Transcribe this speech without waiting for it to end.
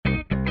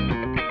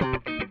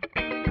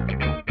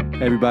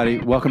Hey everybody,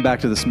 welcome back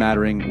to the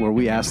Smattering, where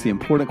we ask the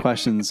important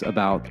questions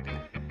about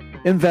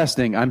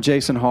investing. I'm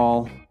Jason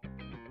Hall.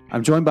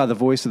 I'm joined by the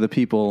voice of the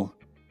people,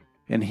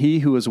 and he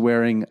who is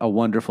wearing a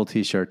wonderful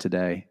t-shirt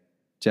today,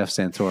 Jeff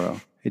Santoro.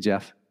 Hey,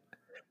 Jeff.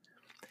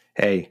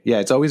 Hey, yeah,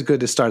 it's always good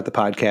to start the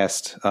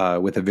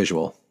podcast with a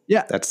visual.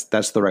 Yeah, that's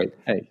the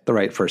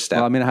right first step.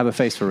 Well, I mean, I have a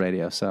face for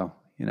radio, so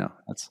you know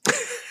that's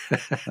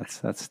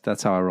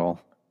how I roll.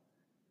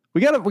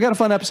 We got a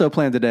fun episode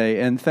planned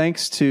today, and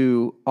thanks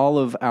to all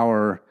of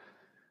our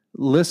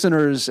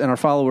listeners and our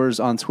followers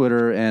on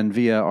Twitter and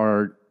via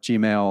our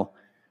Gmail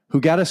who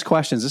got us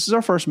questions. This is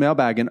our first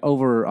mailbag in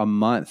over a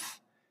month,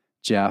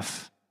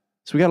 Jeff.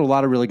 So we got a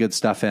lot of really good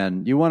stuff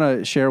in. You want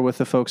to share with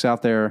the folks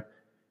out there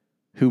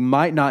who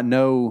might not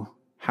know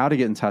how to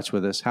get in touch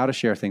with us, how to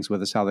share things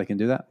with us, how they can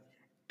do that?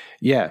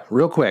 Yeah,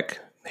 real quick.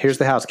 Here's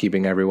the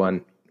housekeeping,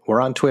 everyone.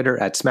 We're on Twitter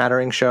at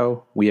Smattering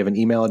Show. We have an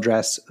email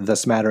address,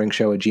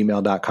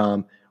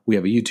 thesmatteringshow@gmail.com. We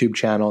have a YouTube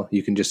channel.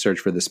 You can just search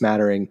for The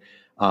Smattering.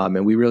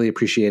 And we really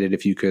appreciate it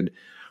if you could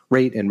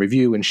rate and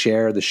review and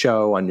share the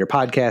show on your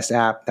podcast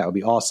app. That would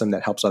be awesome.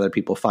 That helps other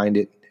people find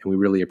it, and we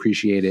really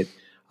appreciate it.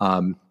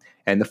 And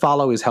the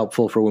follow is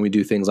helpful for when we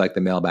do things like the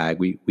mailbag.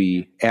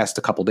 We asked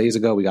a couple days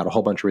ago. We got a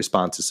whole bunch of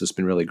responses, so it's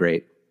been really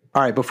great.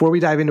 All right, before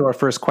we dive into our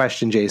first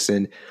question,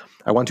 Jason,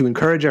 I want to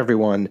encourage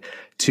everyone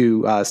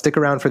to stick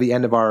around for the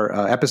end of our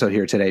episode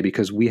here today,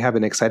 because we have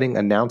an exciting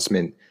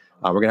announcement.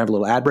 We're going to have a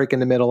little ad break in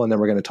the middle, and then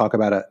we're going to talk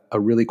about a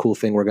really cool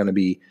thing we're going to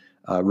be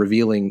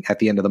revealing at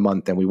the end of the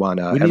month, and we want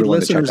everyone to check that out.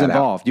 Listeners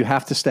involved. You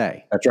have to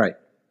stay. That's right.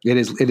 It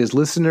is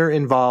listener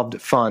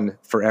involved fun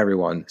for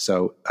everyone.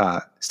 So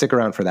stick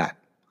around for that.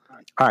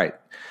 All right.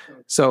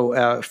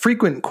 So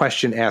frequent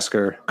question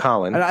asker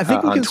Colin. I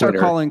think we can Twitter,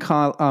 start calling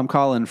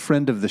Colin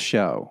friend of the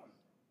show.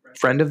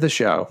 Friend of the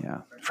show. Yeah.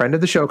 Friend of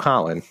the show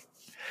Colin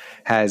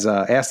has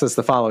asked us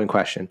the following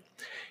question.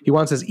 He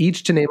wants us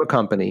each to name a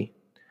company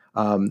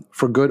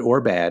for good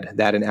or bad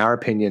that, in our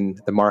opinion,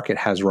 the market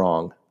has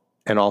wrong,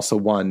 and also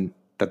one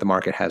that the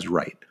market has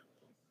right.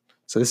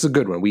 So this is a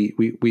good one. We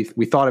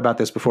thought about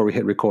this before we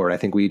hit record. I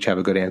think we each have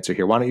a good answer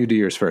here. Why don't you do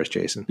yours first,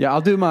 Jason? Yeah, I'll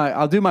do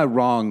my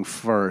wrong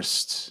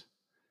first.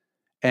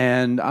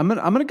 And I'm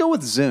gonna go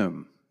with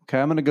Zoom. Okay,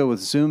 I'm gonna go with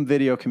Zoom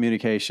Video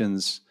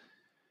Communications,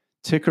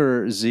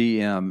 ticker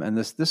ZM. And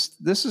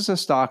this is a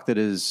stock that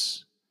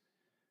is,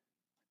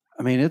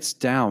 I mean, it's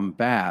down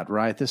bad,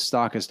 right? This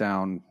stock is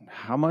down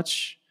how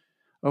much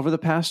over the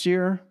past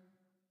year?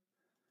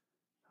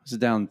 Is it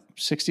down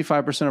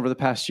 65% over the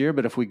past year?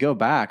 But if we go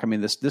back, I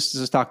mean, this is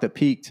a stock that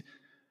peaked,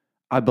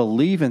 I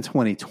believe, in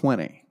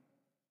 2020,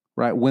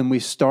 right? When we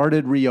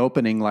started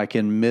reopening, like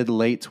in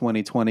late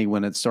 2020,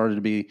 when it started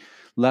to be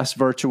less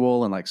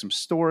virtual and like some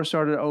stores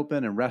started to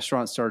open and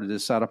restaurants started to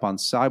set up on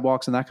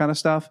sidewalks and that kind of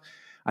stuff.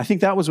 I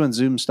think that was when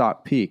Zoom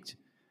stock peaked.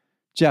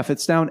 Jeff,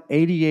 it's down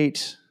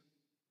 88%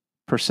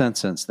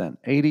 since then.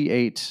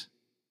 88%.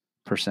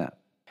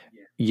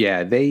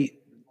 Yeah, the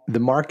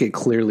market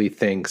clearly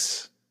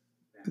thinks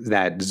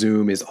that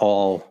Zoom is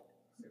all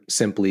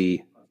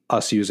simply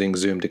us using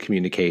Zoom to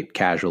communicate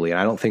casually. And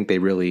I don't think they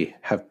really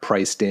have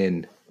priced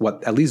in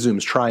what at least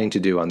Zoom's trying to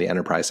do on the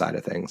enterprise side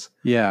of things.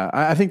 Yeah,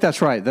 I think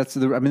that's right.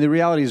 The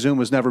reality, Zoom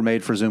was never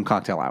made for Zoom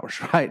cocktail hours,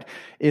 right?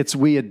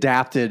 We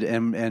adapted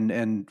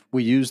and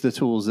we used the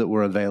tools that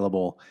were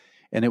available,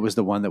 and it was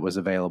the one that was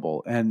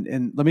available.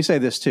 And let me say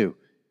this too.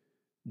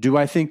 Do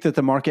I think that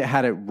the market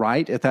had it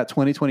right at that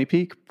 2020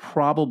 peak?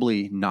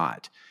 Probably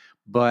not.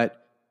 But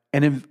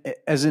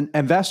as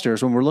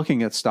investors, when we're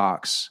looking at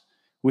stocks,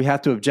 we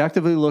have to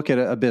objectively look at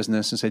a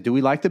business and say, do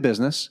we like the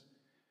business?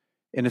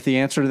 And if the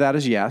answer to that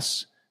is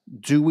yes,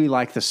 do we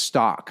like the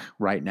stock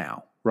right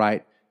now,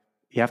 right?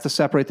 You have to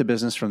separate the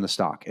business from the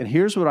stock. And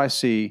here's what I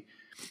see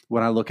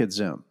when I look at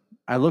Zoom.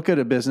 I look at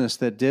a business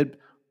that did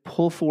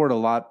pull forward a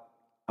lot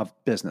of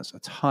business, a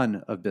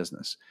ton of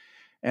business.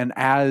 And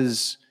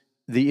as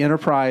the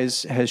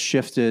enterprise has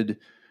shifted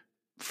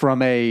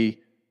from a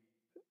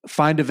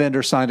find a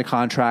vendor, sign a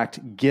contract,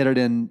 get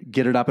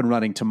it up and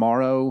running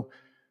tomorrow,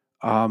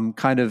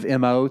 kind of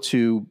MO,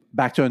 to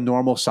back to a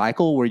normal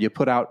cycle where you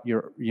put out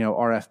your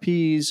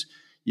RFPs,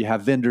 you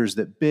have vendors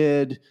that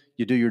bid,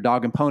 you do your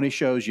dog and pony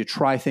shows, you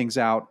try things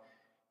out,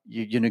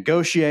 you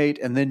negotiate,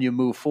 and then you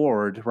move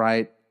forward,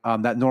 right?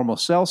 That normal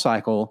sales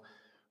cycle,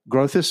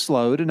 growth has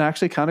slowed and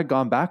actually kind of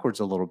gone backwards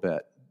a little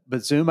bit.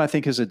 But Zoom, I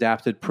think, has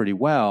adapted pretty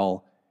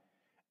well.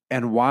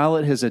 And while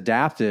it has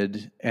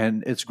adapted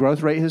and its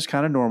growth rate has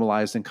kind of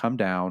normalized and come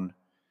down,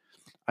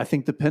 I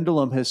think the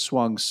pendulum has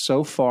swung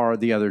so far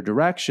the other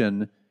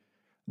direction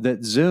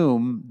that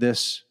Zoom,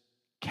 this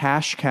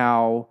cash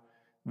cow,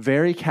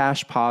 very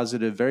cash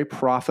positive, very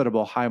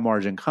profitable, high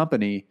margin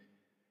company,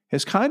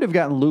 has kind of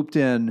gotten looped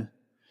in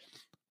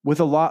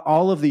with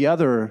all of the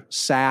other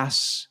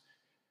SaaS,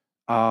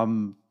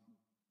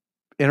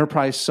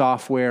 enterprise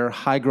software,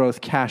 high growth,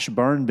 cash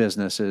burn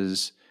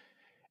businesses.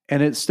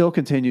 And it still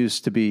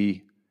continues to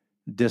be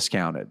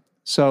discounted.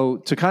 So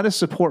to kind of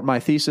support my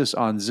thesis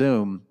on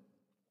Zoom,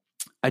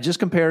 I just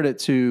compared it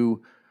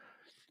to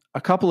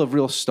a couple of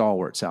real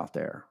stalwarts out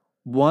there.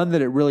 one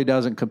that it really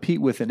doesn't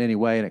compete with in any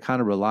way, and it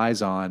kind of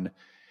relies on,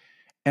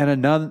 and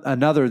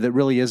another that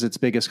really is its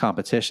biggest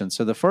competition.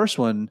 So the first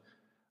one,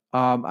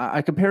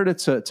 I compared it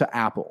to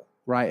Apple,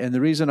 right? And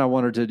the reason I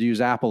wanted to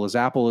use Apple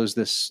is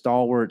this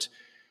stalwart,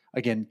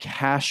 again,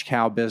 cash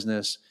cow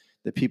business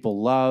that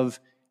people love,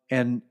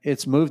 and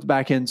it's moved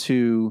back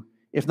into,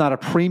 if not a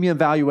premium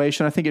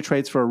valuation, I think it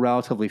trades for a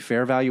relatively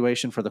fair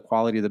valuation for the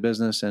quality of the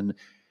business and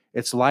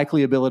its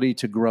likely ability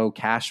to grow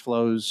cash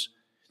flows,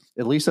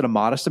 at least at a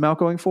modest amount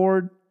going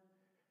forward.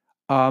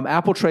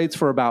 Apple trades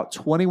for about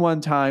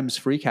 21 times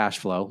free cash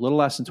flow, a little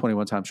less than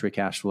 21 times free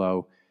cash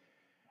flow,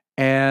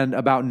 and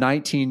about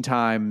 19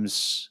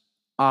 times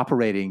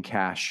operating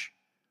cash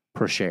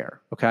per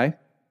share. Okay.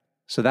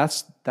 So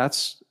that's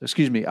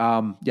excuse me.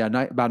 A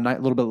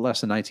little bit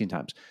less than 19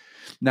 times.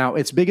 Now,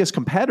 its biggest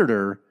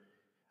competitor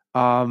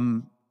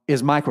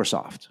is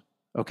Microsoft.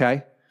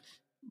 Okay.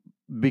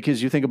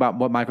 Because you think about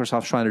what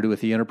Microsoft's trying to do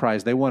with the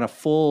enterprise, they want a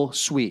full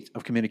suite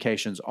of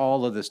communications,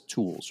 all of the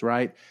tools,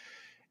 right?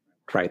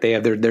 Right. They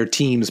have their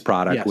Teams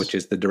product, Yes. which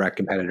is the direct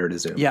competitor to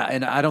Zoom. Yeah,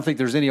 and I don't think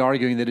there's any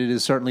arguing that it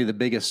is certainly the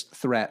biggest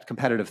threat,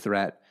 competitive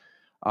threat,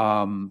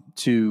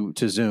 to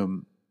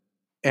Zoom.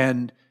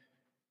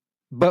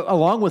 But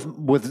along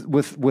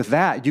with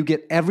that, you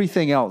get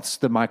everything else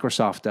that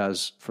Microsoft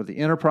does for the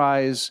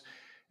enterprise,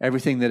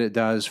 everything that it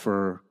does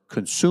for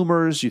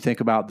consumers. You think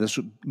about this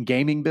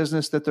gaming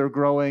business that they're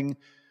growing,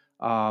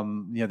 the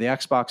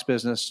Xbox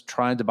business,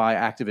 trying to buy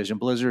Activision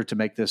Blizzard to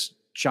make this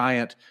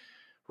giant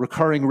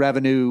recurring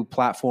revenue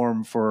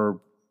platform for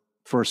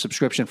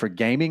subscription for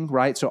gaming,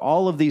 right? So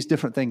all of these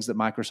different things that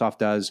Microsoft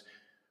does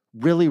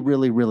really,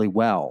 really, really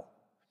well.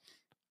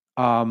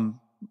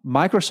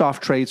 Microsoft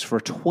trades for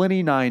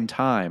 29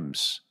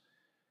 times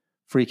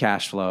free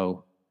cash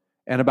flow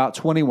and about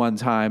 21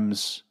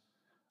 times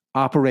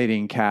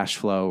operating cash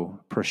flow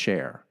per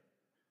share.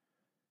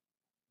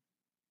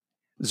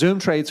 Zoom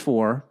trades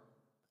for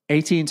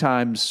 18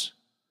 times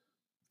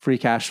free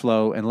cash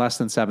flow and less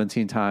than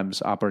 17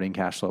 times operating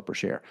cash flow per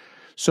share.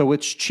 So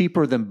it's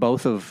cheaper than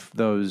both of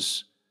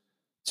those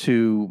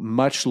two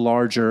much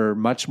larger,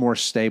 much more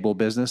stable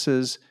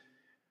businesses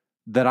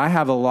that I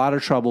have a lot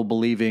of trouble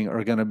believing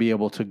are going to be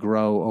able to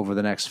grow over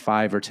the next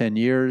 5 or 10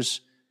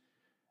 years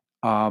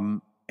at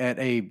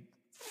a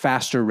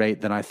faster rate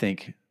than I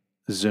think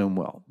Zoom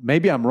will.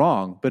 Maybe I'm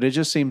wrong, but it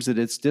just seems that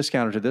it's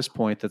discounted to this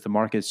point that the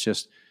market's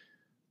just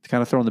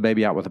kind of throwing the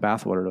baby out with the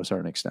bathwater to a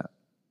certain extent.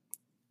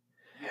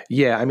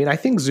 Yeah, I mean, I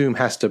think Zoom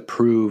has to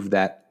prove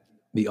that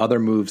the other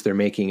moves they're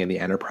making in the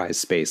enterprise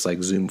space,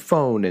 like Zoom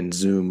Phone and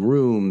Zoom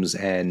Rooms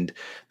and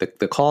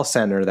the call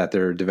center that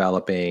they're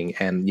developing,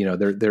 and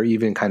they're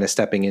even kind of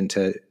stepping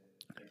into.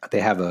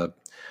 They have a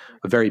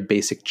very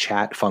basic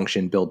chat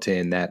function built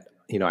in that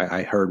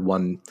I heard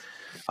one.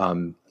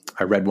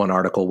 I read one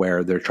article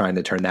where they're trying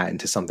to turn that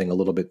into something a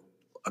little bit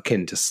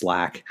akin to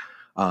Slack,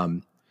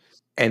 and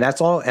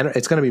that's all.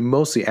 It's going to be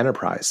mostly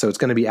enterprise, so it's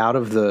going to be out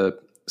of the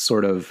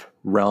sort of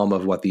realm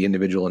of what the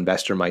individual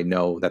investor might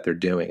know that they're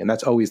doing. And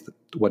that's always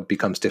what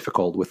becomes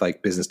difficult with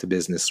like business to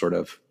business sort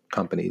of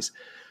companies.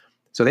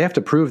 So they have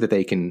to prove that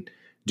they can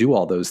do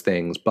all those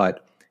things,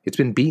 but it's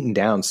been beaten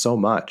down so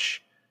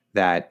much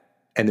that,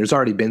 and there's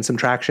already been some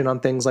traction on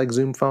things like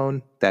Zoom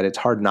Phone, that it's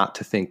hard not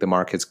to think the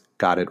market's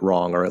got it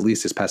wrong, or at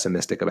least is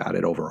pessimistic about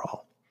it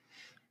overall.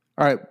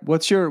 All right.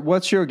 What's your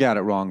got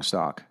it wrong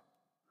stock?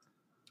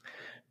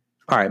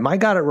 All right. My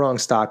got it wrong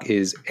stock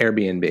is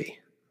Airbnb.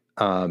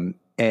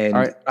 And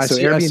all right, I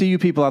see you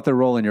people out there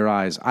rolling your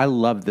eyes. I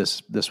love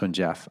this one,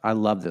 Jeff. I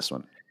love this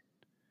one.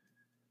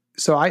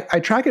 So I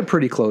track it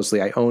pretty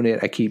closely. I own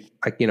it.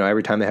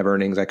 Every time they have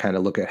earnings, I kind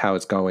of look at how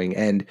it's going.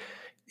 And,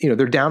 they're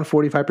down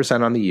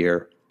 45% on the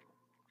year.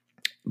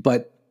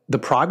 But the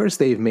progress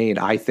they've made,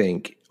 I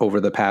think, over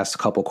the past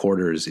couple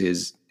quarters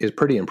is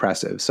pretty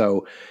impressive.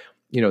 So,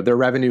 their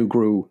revenue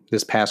grew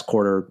this past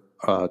quarter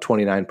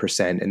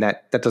 29%. And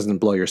that doesn't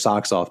blow your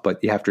socks off,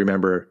 but you have to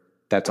remember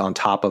that's on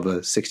top of a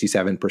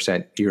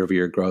 67%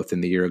 year-over-year growth in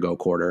the year-ago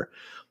quarter.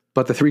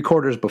 But the 3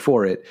 quarters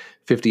before it,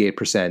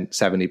 58%,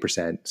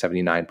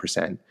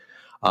 70%,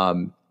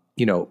 79%.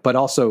 But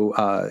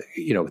also,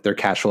 they're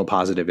cash flow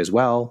positive as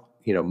well.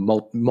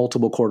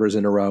 Multiple quarters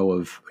in a row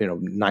of,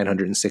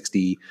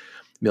 $960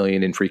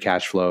 million in free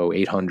cash flow,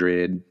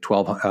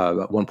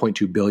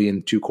 $1.2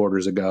 billion 2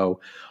 quarters ago.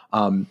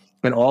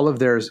 And all of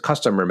their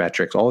customer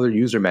metrics, all their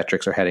user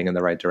metrics are heading in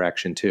the right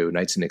direction too.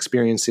 Nights and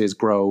experiences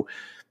grow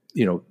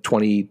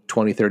 20,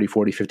 30,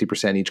 40,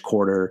 50% each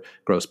quarter,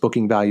 gross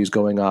booking values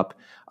going up.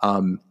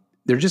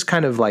 They're just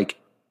kind of like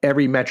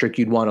every metric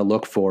you'd want to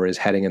look for is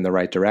heading in the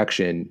right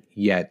direction,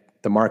 yet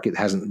the market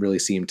hasn't really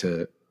seemed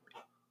to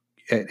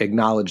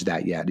acknowledge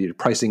that yet. You're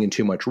pricing in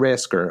too much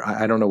risk, or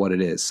I don't know what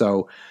it is.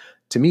 So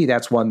to me,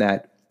 that's one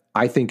that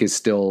I think is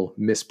still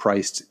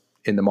mispriced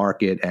in the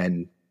market,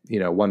 and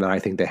one that I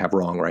think they have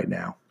wrong right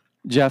now.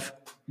 Jeff,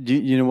 do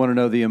you want to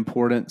know the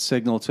important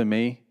signal to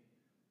me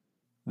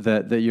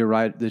that you're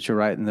right,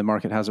 and the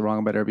market has it wrong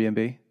about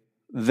Airbnb?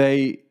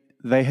 They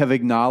have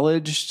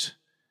acknowledged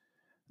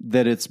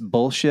that it's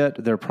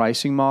bullshit, their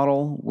pricing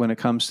model, when it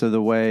comes to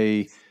the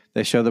way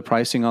they show the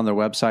pricing on their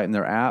website and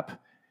their app.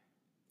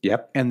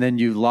 Yep. And then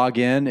you log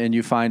in and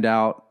you find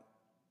out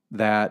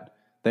that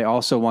they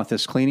also want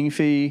this cleaning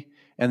fee.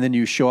 And then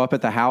you show up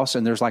at the house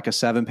and there's like a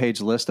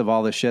 7-page list of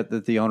all the shit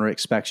that the owner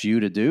expects you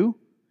to do.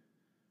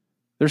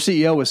 Their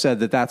CEO has said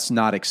that that's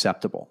not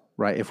acceptable,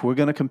 right? If we're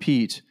going to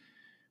compete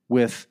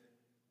with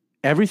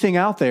everything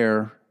out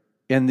there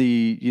in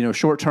the,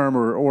 short term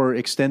or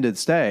extended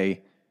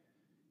stay,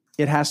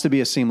 it has to be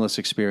a seamless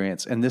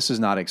experience, and this is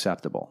not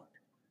acceptable.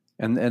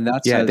 And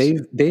that's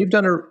they've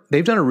done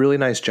a really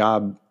nice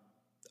job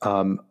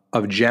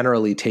of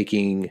generally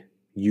taking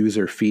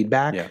user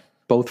feedback,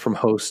 both from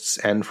hosts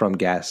and from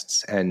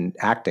guests, and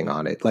acting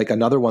on it. Like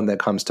another one that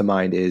comes to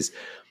mind is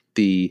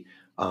the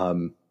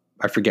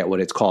I forget what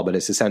it's called, but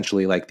it's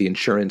essentially like the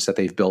insurance that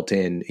they've built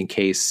in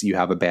case you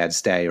have a bad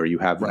stay or you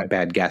have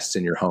bad guests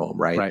in your home,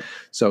 right?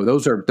 So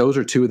those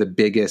are two of the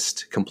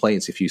biggest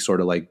complaints. If you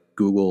sort of like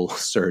Google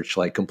search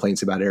like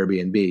complaints about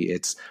Airbnb,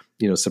 it's,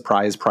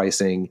 surprise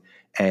pricing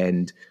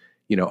and,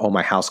 oh,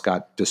 my house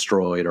got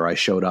destroyed, or I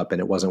showed up and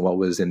it wasn't what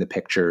was in the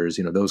pictures,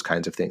 those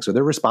kinds of things. So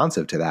they're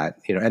responsive to that,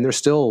 and they're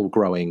still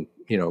growing,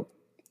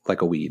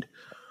 like a weed.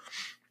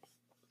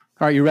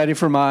 All right, you ready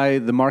for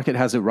the market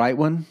has it right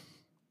one?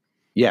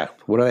 Yeah.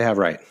 What do they have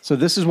right? So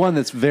this is one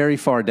that's very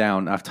far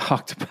down. I've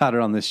talked about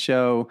it on this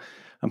show.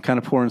 I'm kind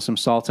of pouring some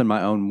salt in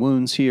my own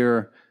wounds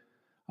here.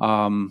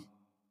 And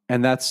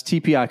that's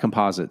TPI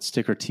Composites,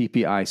 ticker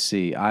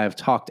TPIC. I have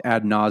talked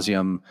ad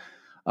nauseum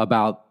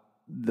about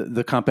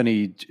the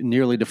company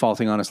nearly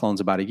defaulting on its loans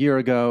about a year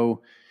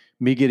ago,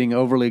 me getting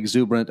overly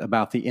exuberant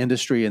about the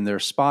industry and their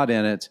spot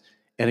in it,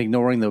 and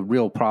ignoring the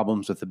real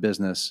problems with the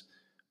business,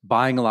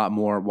 buying a lot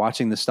more,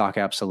 watching the stock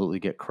absolutely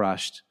get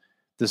crushed.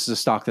 This is a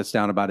stock that's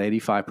down about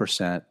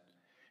 85%.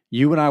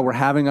 You and I were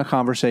having a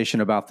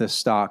conversation about this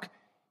stock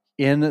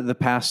in the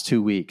past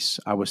 2 weeks.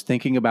 I was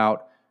thinking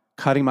about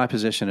cutting my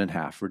position in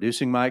half,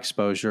 reducing my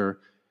exposure,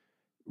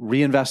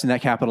 reinvesting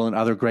that capital in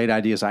other great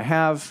ideas I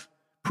have,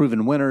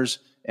 proven winners,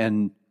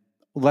 and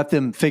let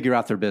them figure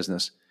out their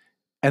business.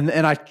 And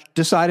I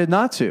decided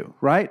not to,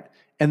 right?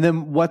 And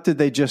then what did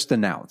they just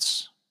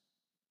announce?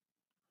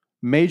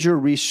 Major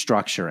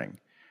restructuring.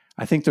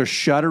 I think they're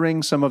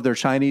shuttering some of their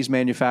Chinese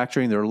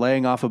manufacturing. They're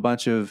laying off a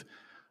bunch of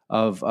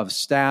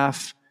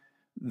staff.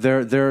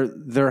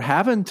 They're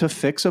having to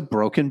fix a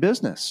broken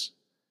business.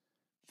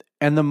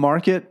 And the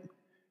market,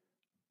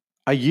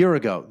 a year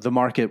ago,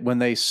 when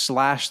they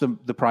slashed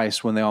the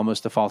price, when they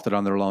almost defaulted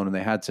on their loan and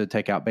they had to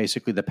take out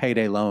basically the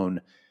payday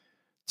loan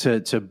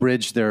to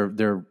bridge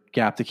their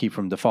gap to keep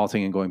from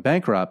defaulting and going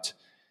bankrupt,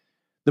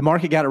 the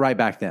market got it right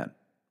back then.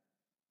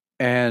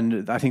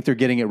 And I think they're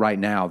getting it right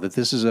now, that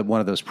this is one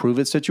of those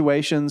prove-it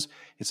situations.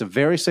 It's a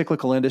very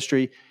cyclical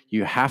industry.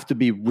 You have to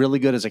be really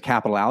good as a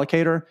capital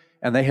allocator,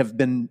 and they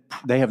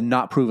have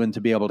not proven to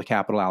be able to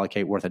capital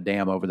allocate worth a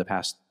damn over the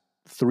past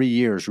 3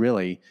 years,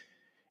 really.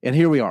 And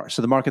here we are.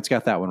 So the market's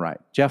got that one right.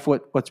 Jeff,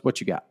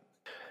 what you got?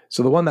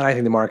 So the one that I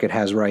think the market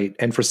has right,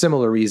 and for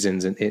similar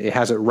reasons, and it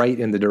has it right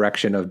in the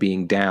direction of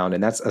being down,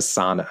 and that's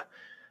Asana.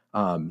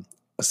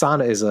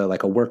 Asana is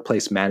like a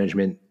workplace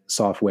management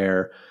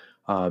software.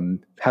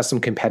 Has some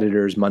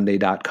competitors,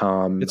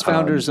 Monday.com. Its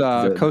founders,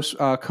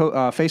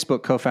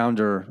 Facebook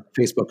co-founder.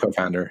 Facebook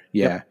co-founder,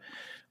 yeah.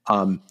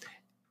 Yep.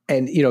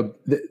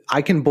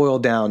 I can boil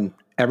down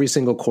every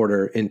single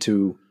quarter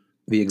into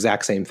the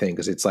exact same thing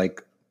because it's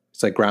like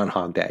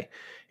Groundhog Day.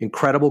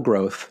 Incredible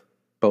growth,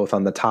 both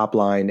on the top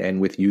line and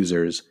with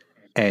users,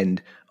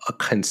 and a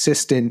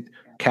consistent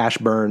cash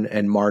burn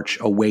and march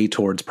away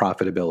towards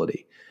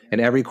profitability. And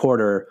every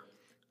quarter,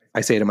 I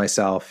say to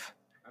myself,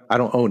 I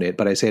don't own it,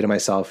 but I say to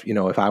myself,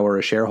 if I were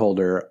a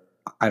shareholder,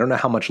 I don't know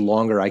how much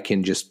longer I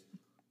can just,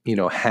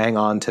 hang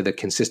on to the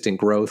consistent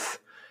growth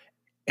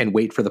and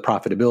wait for the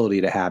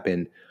profitability to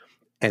happen.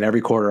 And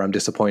every quarter I'm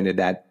disappointed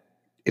that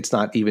it's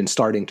not even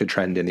starting to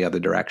trend in the other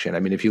direction.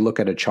 I mean, if you look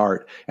at a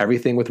chart,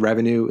 everything with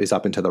revenue is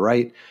up and to the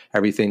right.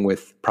 Everything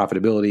with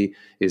profitability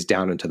is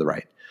down and to the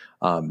right.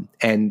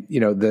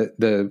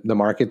 The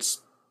market's,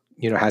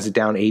 has it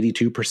down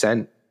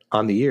 82%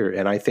 on the year.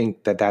 And I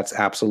think that that's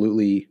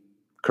absolutely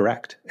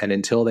correct. And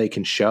until they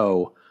can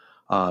show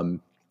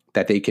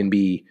that they can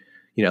be,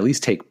 at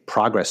least take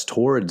progress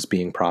towards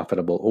being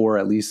profitable, or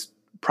at least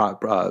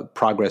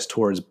progress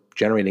towards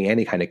generating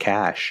any kind of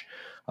cash,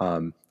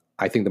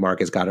 I think the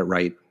market's got it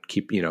right.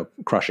 Keep,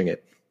 crushing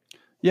it.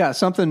 Yeah,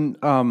 something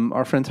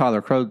our friend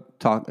Tyler Crow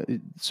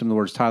some of the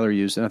words Tyler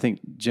used, and I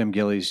think Jim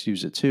Gillies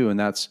used it too, and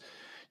that's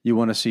you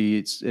want to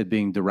see it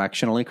being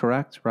directionally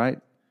correct, right?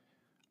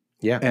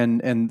 Yeah.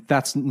 And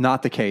that's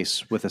not the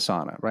case with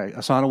Asana, right?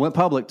 Asana went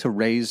public to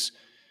raise,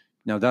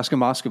 Duska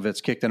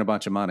Moskovitz kicked in a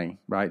bunch of money,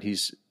 right?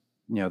 He's,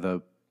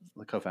 the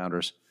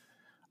co-founders.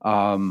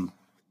 But,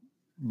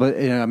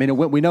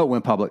 we know it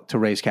went public to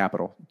raise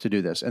capital to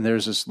do this. And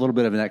there's this little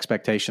bit of an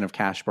expectation of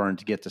cash burn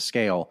to get to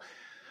scale.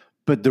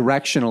 But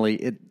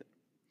directionally,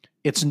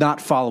 it's not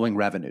following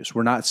revenues.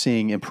 We're not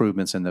seeing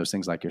improvements in those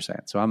things like you're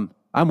saying. So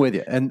I'm with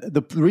you. And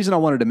the reason I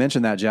wanted to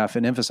mention that, Jeff,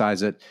 and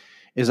emphasize it,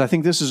 is I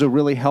think this is a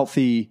really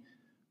healthy,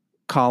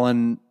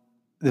 Colin,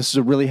 this is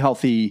a really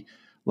healthy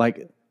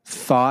like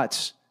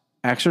thought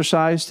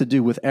exercise to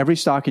do with every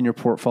stock in your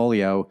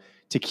portfolio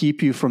to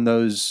keep you from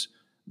those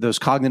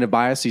cognitive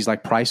biases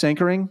like price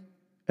anchoring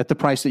at the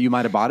price that you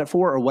might have bought it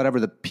for or whatever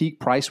the peak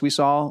price we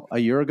saw a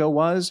year ago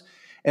was,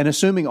 and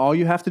assuming all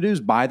you have to do is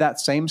buy that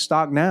same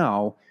stock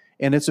now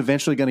and it's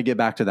eventually going to get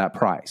back to that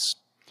price.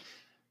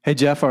 Hey,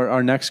 Jeff,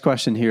 our next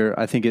question here,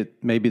 I think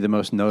it may be the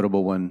most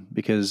notable one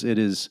because it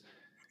is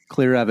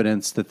clear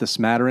evidence that the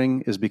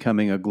Smattering is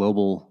becoming a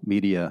global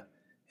media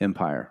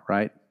empire,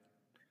 right?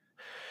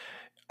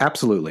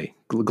 Absolutely.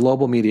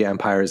 Global media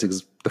empire is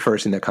the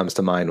first thing that comes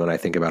to mind when I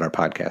think about our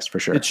podcast, for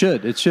sure. It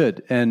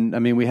should. And I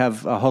mean, we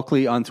have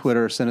Hookley on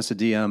Twitter sent us a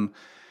DM. It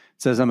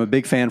says, I'm a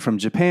big fan from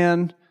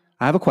Japan.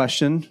 I have a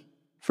question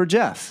for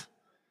Jeff.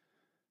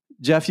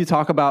 Jeff, you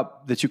talk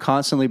about that you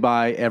constantly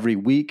buy every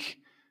week.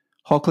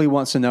 Hookley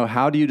wants to know,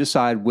 how do you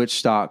decide which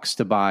stocks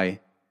to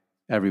buy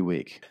every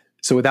week?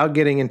 So without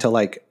getting into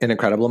like an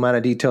incredible amount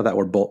of detail that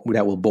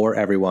will bore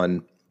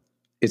everyone,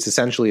 it's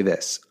essentially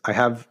this.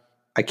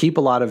 I keep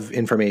a lot of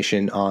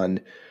information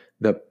on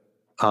the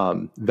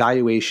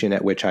valuation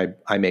at which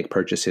I make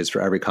purchases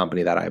for every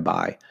company that I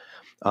buy.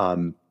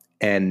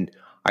 And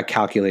I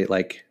calculate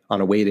like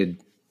on a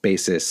weighted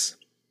basis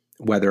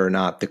whether or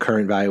not the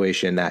current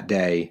valuation that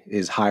day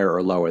is higher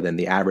or lower than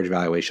the average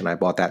valuation I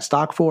bought that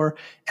stock for.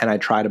 And I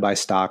try to buy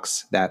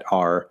stocks that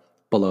are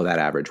below that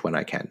average when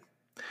I can.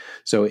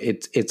 So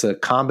it's a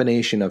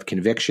combination of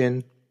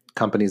conviction,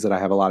 companies that I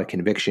have a lot of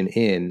conviction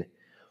in.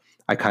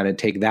 I kind of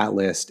take that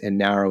list and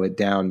narrow it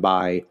down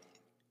by,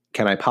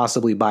 can I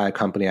possibly buy a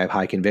company I have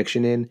high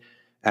conviction in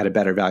at a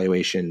better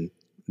valuation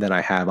than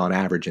I have on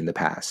average in the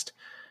past?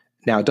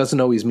 Now, it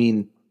doesn't always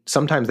mean,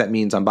 sometimes that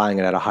means I'm buying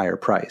it at a higher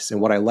price. And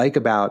what I like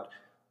about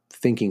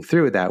thinking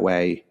through it that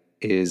way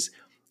is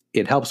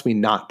it helps me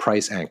not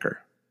price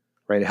anchor,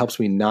 right? It helps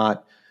me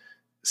not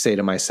say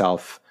to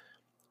myself,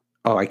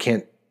 oh, I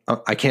can't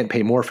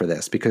pay more for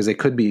this, because it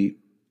could be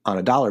on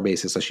a dollar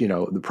basis,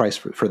 the price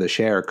for the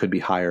share could be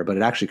higher, but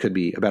it actually could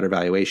be a better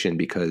valuation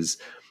because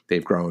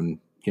they've grown,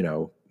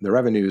 the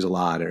revenues a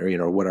lot,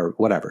 or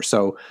whatever.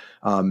 So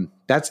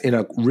that's in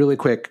a really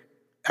quick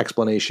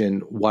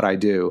explanation what I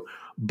do.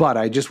 But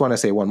I just want to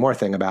say one more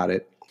thing about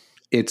it.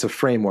 It's a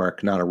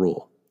framework, not a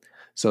rule.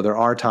 So there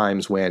are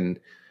times when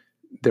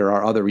there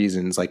are other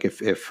reasons, like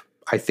if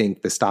I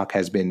think the stock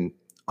has been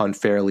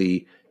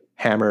unfairly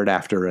hammered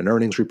after an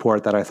earnings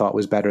report that I thought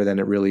was better than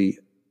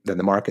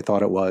the market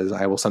thought it was,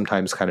 I will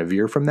sometimes kind of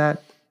veer from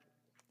that.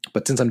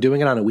 But since I'm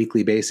doing it on a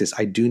weekly basis,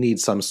 I do need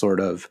some sort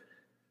of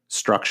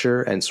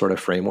structure and sort of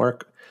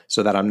framework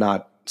so that I'm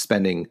not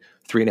spending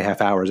 3.5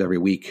 hours every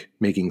week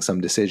making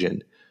some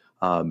decision.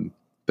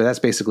 But that's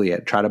basically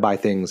it. Try to buy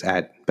things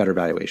at better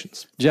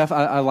valuations. Jeff,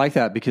 I like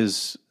that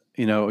because,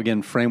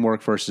 again,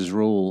 framework versus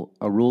rule.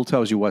 A rule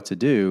tells you what to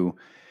do,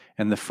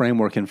 and the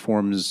framework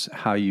informs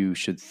how you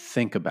should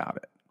think about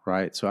it,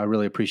 right? So I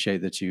really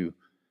appreciate that you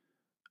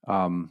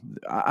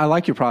I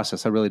like your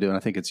process. I really do. And I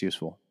think it's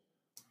useful.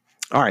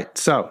 All right.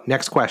 So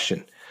next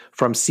question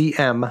from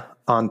CM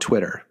on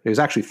Twitter. There's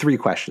actually 3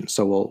 questions,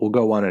 so we'll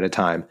go one at a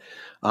time.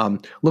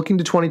 Looking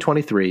to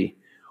 2023,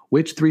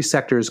 which 3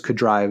 sectors could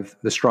drive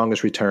the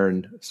strongest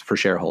return for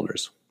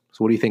shareholders?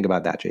 So what do you think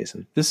about that,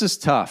 Jason? This is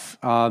tough.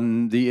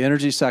 The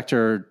energy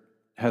sector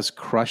has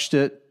crushed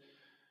it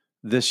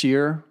this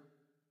year,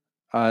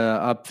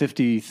 up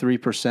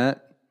 53%.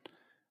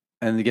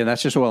 And again,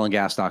 that's just oil and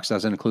gas stocks.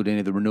 Doesn't include any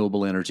of the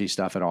renewable energy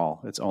stuff at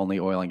all. It's only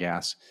oil and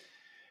gas.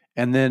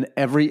 And then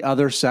every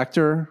other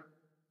sector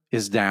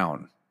is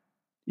down,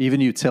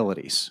 even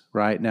utilities.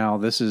 Right now,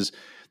 this is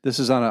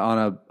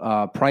on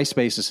a price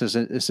basis.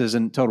 This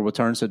isn't total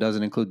return, so it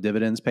doesn't include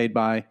dividends paid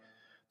by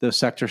those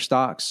sector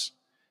stocks.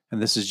 And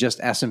this is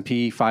just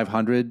S&P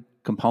 500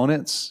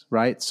 components,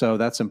 right? So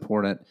that's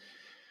important.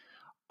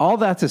 All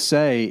that to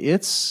say,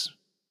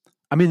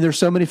 there's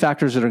so many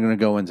factors that are going to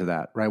go into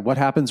that, right? What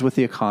happens with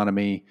the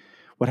economy?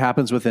 What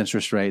happens with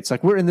interest rates?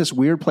 Like, we're in this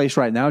weird place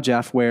right now,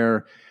 Jeff,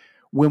 where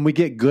when we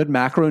get good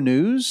macro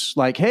news,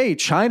 like, hey,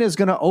 China's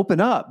going to open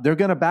up, they're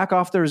going to back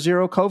off their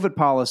zero COVID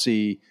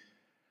policy,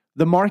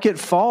 the market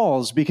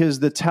falls because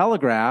the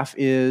telegraph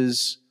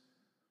is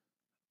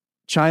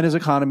China's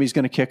economy is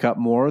going to kick up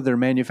more, their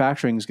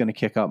manufacturing is going to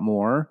kick up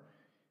more.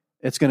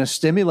 It's going to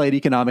stimulate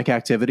economic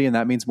activity, and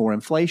that means more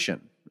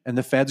inflation. And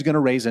the Fed's going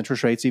to raise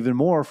interest rates even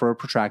more for a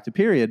protracted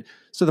period.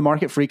 So the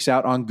market freaks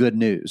out on good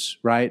news,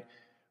 right?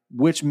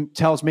 Which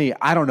tells me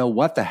I don't know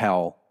what the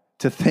hell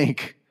to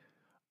think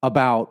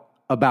about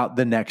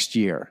the next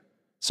year.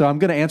 So I'm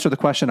going to answer the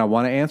question I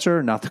want to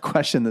answer, not the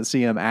question that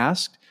CM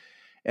asked.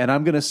 And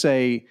I'm going to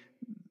say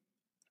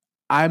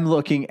I'm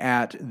looking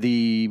at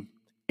the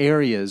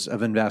areas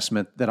of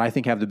investment that I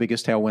think have the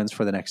biggest tailwinds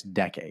for the next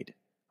decade,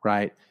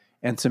 right?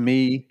 And to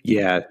me,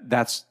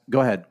 go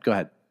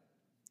ahead.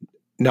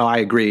 No, I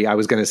agree. I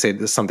was going to say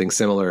something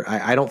similar.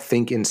 I don't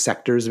think in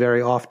sectors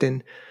very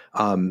often.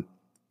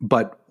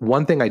 But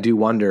one thing I do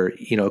wonder,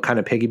 kind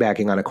of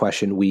piggybacking on a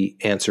question we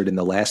answered in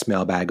the last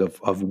mailbag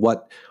of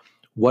what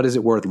what is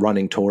it worth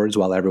running towards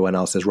while everyone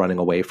else is running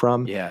away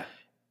from? Yeah.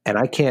 And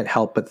I can't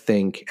help but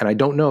think, and I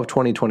don't know if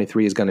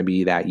 2023 is going to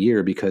be that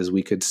year because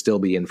we could still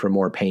be in for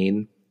more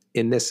pain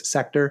in this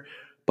sector,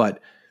 but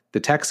the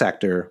tech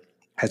sector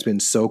has been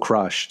so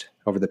crushed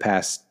over the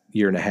past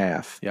year and a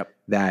half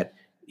that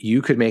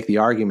you could make the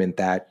argument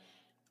that,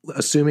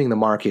 assuming the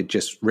market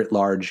just writ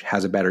large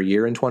has a better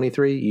year in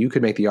 23, you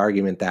could make the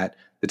argument that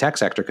the tech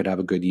sector could have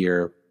a good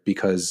year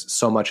because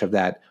so much of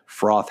that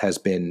froth has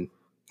been,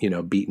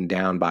 beaten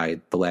down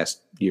by the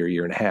last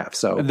year and a half.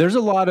 So and there's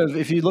a lot of,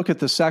 if you look at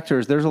the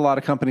sectors, there's a lot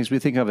of companies we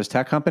think of as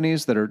tech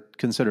companies that are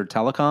considered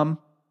telecom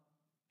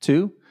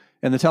too.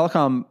 And the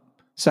telecom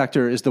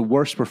sector is the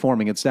worst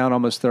performing. It's down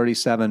almost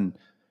 37%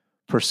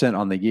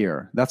 on the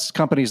year. That's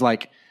companies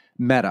like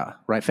Meta,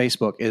 right?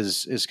 Facebook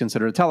is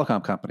considered a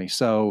telecom company.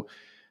 So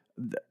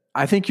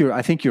I think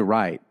you're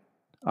right.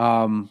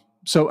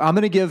 So I'm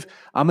going to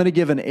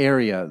give an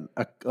area,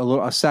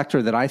 a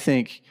sector that I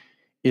think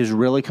is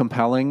really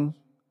compelling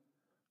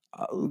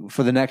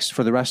for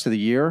the rest of the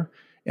year.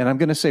 And I'm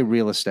going to say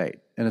real estate.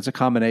 And it's a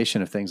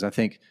combination of things. I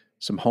think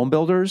some home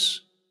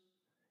builders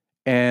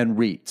and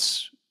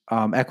REITs,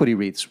 equity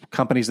REITs,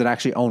 companies that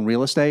actually own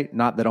real estate,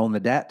 not that own the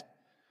debt.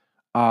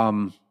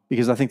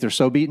 Because I think they're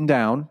so beaten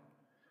down,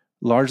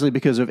 largely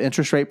because of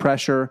interest rate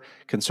pressure,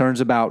 concerns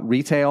about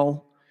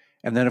retail,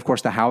 and then, of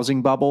course, the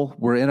housing bubble.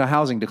 We're in a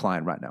housing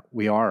decline right now.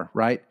 We are,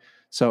 right?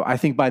 So I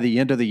think by the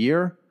end of the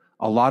year,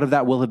 a lot of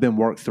that will have been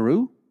worked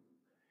through.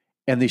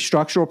 And the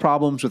structural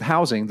problems with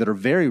housing that are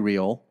very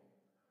real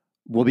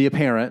will be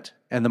apparent,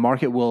 and the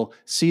market will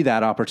see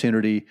that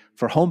opportunity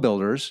for home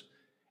builders.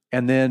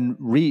 And then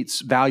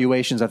REITs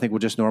valuations, I think, will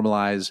just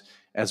normalize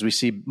as we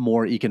see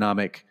more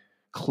economic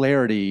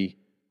clarity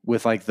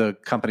with like the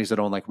companies that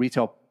own like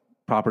retail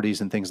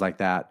properties and things like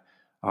that.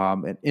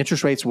 And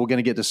interest rates, we're going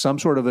to get to some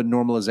sort of a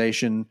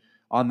normalization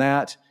on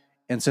that.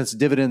 And since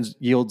dividends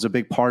yield's a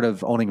big part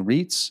of owning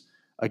REITs,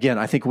 again,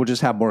 I think we'll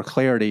just have more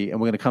clarity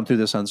and we're going to come through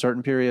this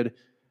uncertain period.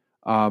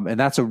 And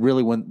that's a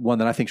really one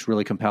that I think is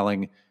really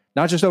compelling,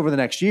 not just over the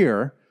next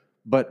year,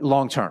 but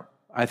long term.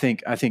 I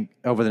think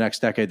over the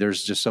next decade,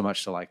 there's just so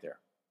much to like there.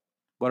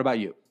 What about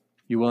you?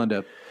 You willing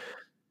to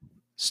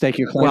stake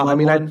your claim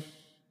on one?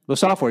 The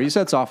software. You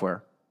said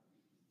software.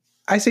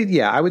 I say,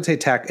 yeah, I would say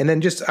tech. And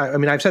then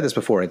I've said this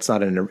before. It's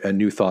not a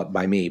new thought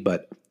by me,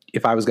 but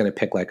if I was going to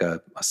pick like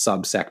a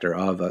subsector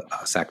of a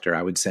sector,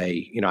 I would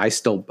say,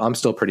 I'm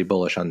still pretty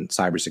bullish on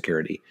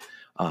cybersecurity.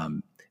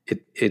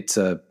 It's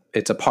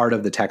a part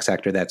of the tech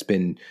sector that's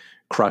been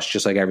crushed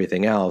just like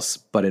everything else.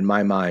 But in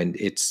my mind,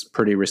 it's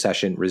pretty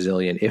recession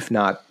resilient, if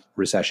not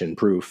recession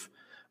proof.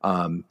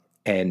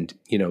 And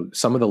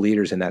some of the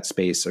leaders in that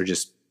space are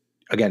just,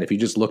 again, if you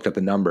just looked at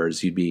the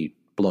numbers, you'd be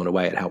blown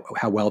away at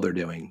how well they're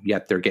doing,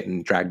 yet they're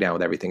getting dragged down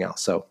with everything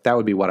else. So that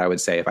would be what I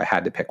would say if I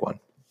had to pick one.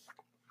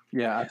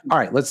 Yeah. All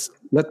right. I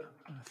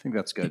think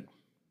that's good.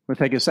 We'll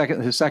take his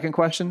second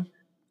question.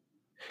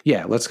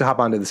 Yeah. Let's hop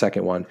on to the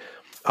second one.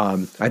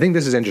 I think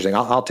this is interesting.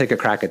 I'll take a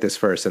crack at this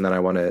first, and then I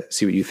want to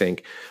see what you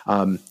think.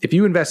 If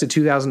you invested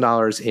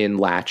 $2,000 in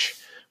Latch,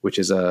 which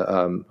is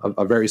a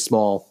very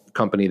small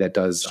company that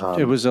does.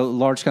 It was a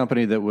large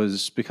company that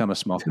was become a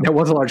small company. It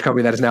was a large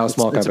company that is now a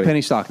small company. It's a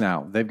penny stock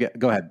now.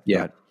 Go ahead. Yeah. Go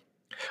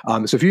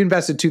ahead. So if you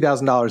invested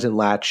 $2,000 in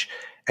Latch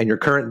and your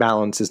current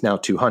balance is now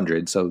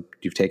 $200, so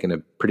you've taken a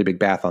pretty big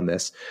bath on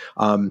this,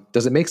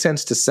 does it make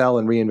sense to sell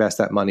and reinvest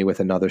that money with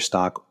another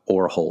stock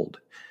or hold?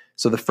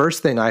 So the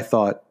first thing I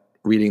thought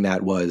reading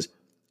that was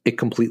it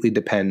completely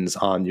depends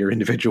on your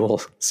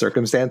individual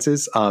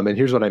circumstances. And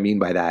here's what I mean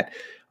by that.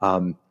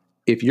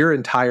 If your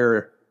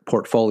entire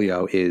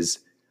portfolio is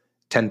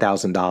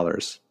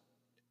 $10,000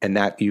 and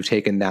that you've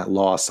taken that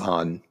loss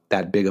on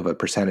that big of a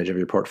percentage of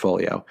your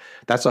portfolio,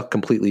 that's a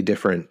completely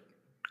different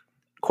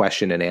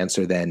question and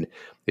answer than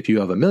if you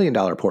have $1 million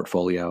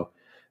portfolio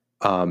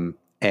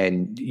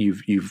and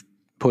you've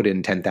put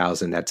in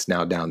 10,000, that's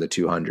now down to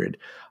 200.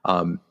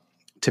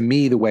 To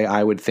me, the way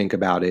I would think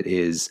about it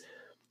is,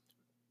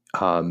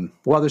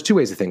 there's two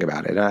ways to think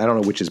about it. I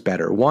don't know which is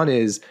better. One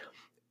is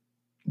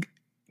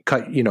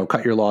cut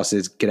your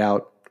losses, get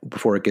out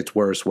before it gets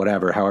worse,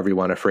 whatever, however you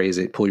want to phrase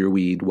it, pull your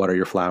weed, water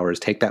your flowers,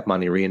 take that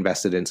money,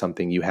 reinvest it in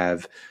something you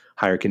have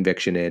higher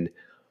conviction in.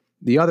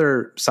 The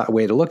other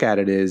way to look at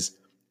it is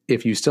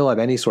if you still have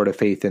any sort of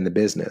faith in the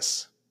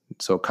business,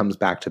 so it comes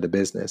back to the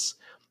business,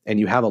 and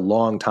you have a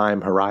long time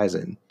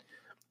horizon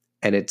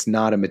and it's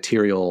not a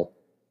material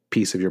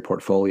piece of your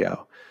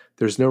portfolio,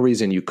 there's no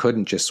reason you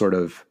couldn't just sort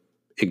of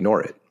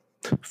ignore it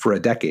for a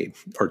decade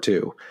or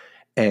two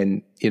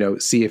and,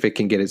 see if it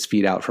can get its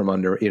feet out from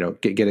under,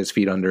 get its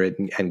feet under it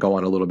and go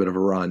on a little bit of a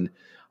run.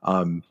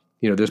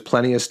 There's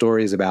plenty of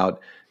stories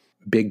about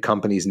big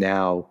companies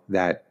now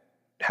that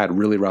had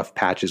really rough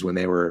patches when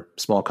they were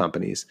small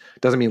companies.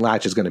 Doesn't mean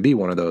Latch is going to be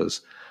one of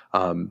those.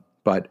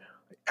 But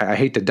I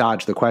hate to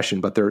dodge the question,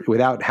 but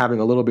without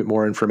having a little bit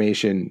more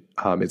information,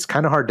 it's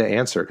kind of hard to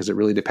answer because it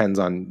really depends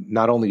on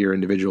not only your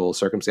individual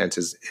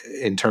circumstances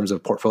in terms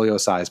of portfolio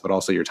size, but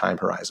also your time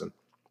horizon.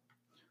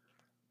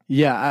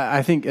 Yeah,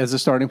 I think as a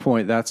starting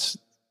point, that's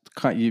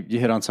you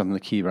hit on something the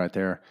key right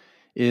there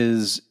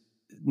is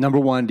number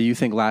one, do you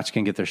think Latch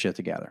can get their shit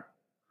together?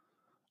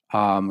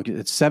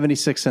 It's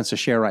 76 cents a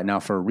share right now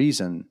for a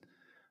reason.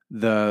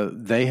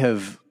 They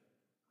have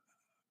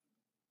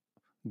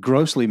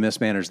grossly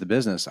mismanaged the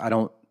business. I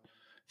don't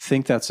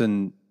think that's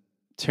a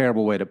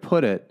terrible way to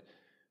put it.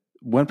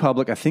 Went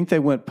public. I think they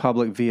went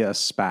public via a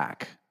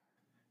SPAC.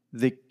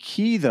 The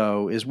key,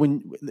 though, is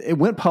when it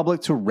went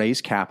public to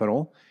raise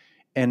capital,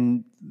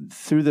 and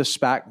through the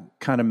SPAC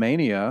kind of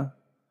mania,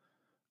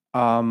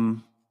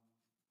 it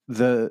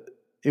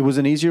was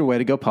an easier way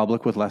to go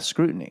public with less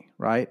scrutiny,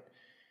 right?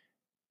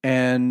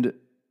 And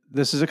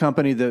this is a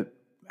company that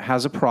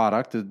has a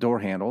product, the door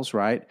handles,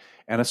 right?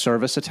 And a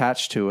service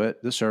attached to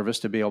it, the service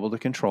to be able to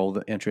control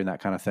the entry and that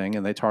kind of thing.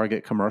 And they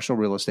target commercial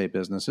real estate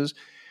businesses.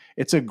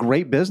 It's a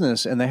great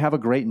business and they have a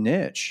great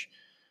niche,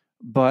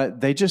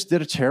 but they just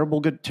did a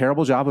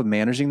terrible job of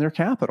managing their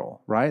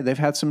capital, right? They've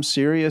had some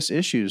serious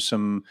issues,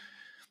 some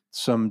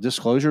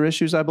disclosure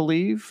issues, I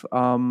believe.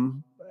 I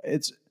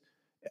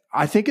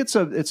think it's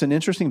an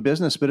interesting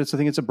business, but I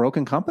think it's a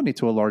broken company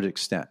to a large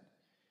extent.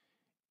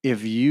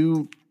 If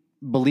you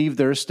believe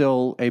there's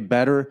still a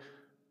better,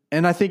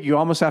 and I think you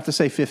almost have to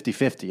say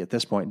 50-50 at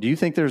this point. Do you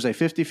think there's a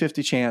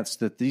 50-50 chance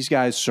that these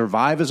guys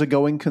survive as a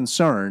going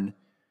concern?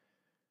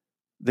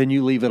 Then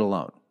you leave it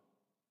alone.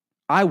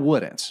 I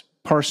wouldn't,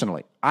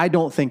 personally. I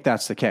don't think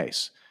that's the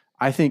case.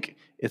 I think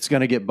it's going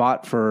to get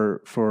bought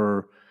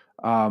for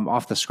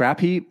off the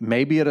scrap heap,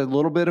 maybe at a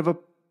little bit of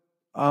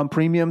a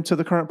premium to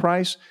the current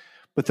price,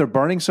 but they're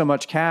burning so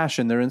much cash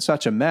and they're in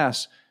such a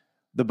mess.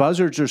 The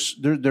buzzards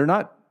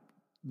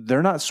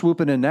they're not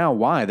swooping in now.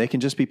 Why? They can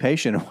just be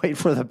patient and wait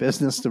for the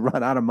business to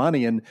run out of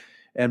money and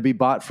be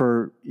bought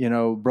for,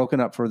 broken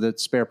up for the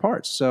spare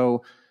parts.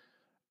 So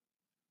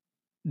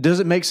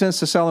does it make sense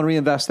to sell and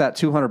reinvest that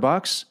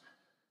 $200?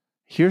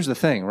 Here's the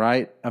thing,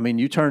 right? I mean,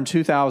 you turn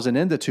 2,000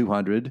 into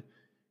 200,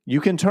 you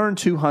can turn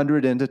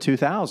 200 into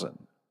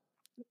 2,000.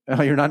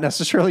 You're not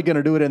necessarily going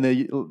to do it in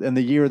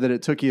the year that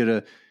it took you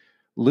to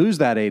lose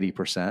that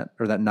 80%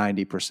 or that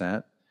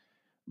 90%.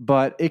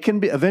 But it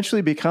can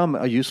eventually become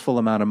a useful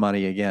amount of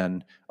money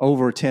again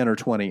over 10 or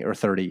 20 or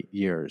 30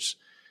 years.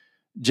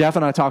 Jeff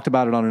and I talked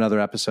about it on another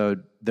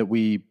episode that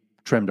we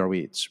trimmed our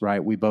weeds,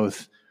 right? We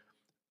both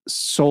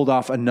sold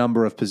off a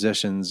number of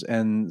positions,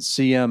 and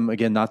CM,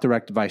 again, not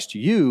direct advice to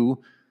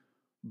you,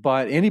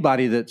 but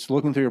anybody that's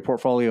looking through your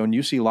portfolio and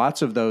you see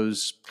lots of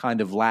those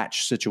kind of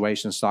latch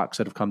situation stocks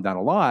that have come down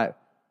a lot,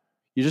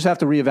 you just have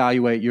to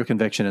reevaluate your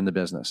conviction in the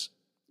business.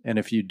 And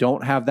if you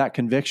don't have that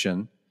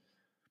conviction,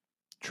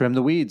 trim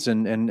the weeds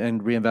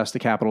and reinvest the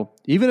capital.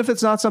 Even if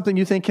it's not something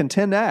you think can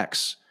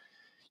 10x,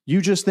 you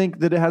just think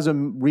that it has a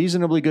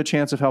reasonably good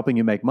chance of helping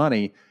you make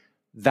money.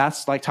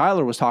 That's like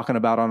Tyler was talking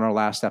about on our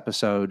last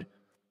episode.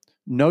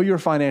 Know your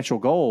financial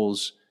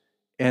goals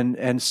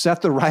and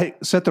set the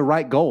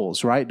right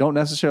goals, right? Don't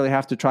necessarily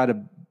have to try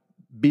to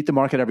beat the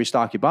market every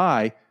stock you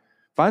buy.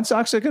 Find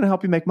stocks that are going to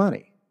help you make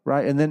money,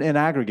 right? And then in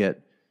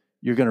aggregate,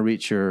 you're going to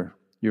reach your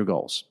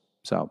goals.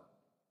 So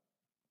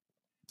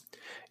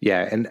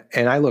yeah,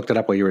 and I looked it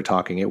up while you were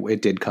talking.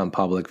 It did come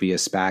public via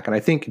SPAC. And I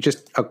think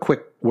just a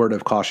quick word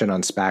of caution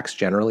on SPACs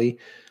generally.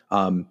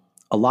 A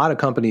lot of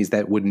companies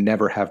that would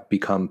never have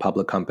become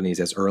public companies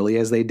as early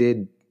as they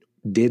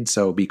did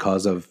so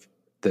because of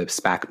the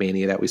SPAC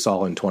mania that we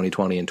saw in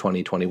 2020 and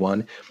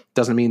 2021.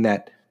 Doesn't mean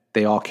that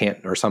they all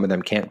can't, or some of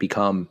them can't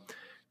become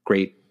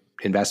great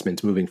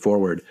investments moving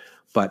forward.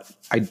 But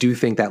I do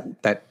think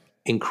that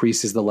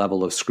increases the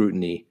level of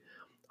scrutiny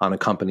on a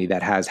company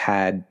that has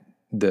had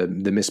the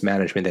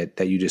mismanagement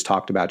that you just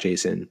talked about,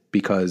 Jason,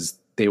 because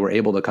they were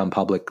able to come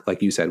public,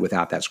 like you said,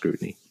 without that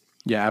scrutiny.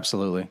 Yeah,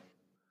 absolutely.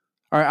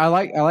 All right. I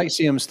like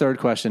CM's third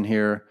question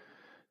here.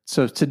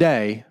 So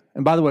today,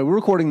 and by the way, we're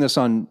recording this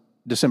on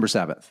December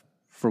 7th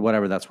for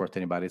whatever that's worth to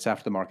anybody. It's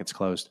after the market's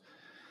closed.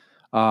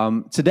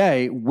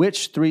 Today,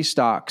 which three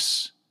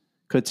stocks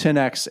could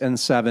 10x in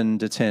 7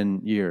 to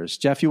 10 years?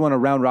 Jeff, you want to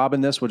round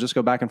robin this? We'll just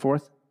go back and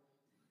forth.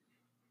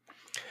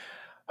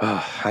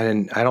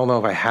 I don't know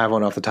if I have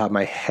one off the top of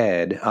my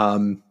head. I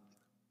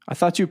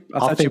thought you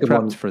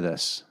prepped for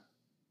this.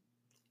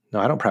 No,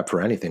 I don't prep for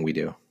anything we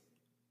do.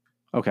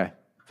 Okay,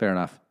 fair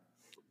enough.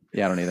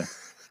 Yeah, I don't either.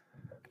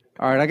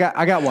 All right,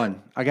 I got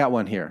one. I got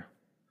one here.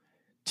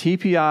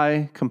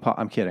 TPI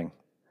I'm kidding.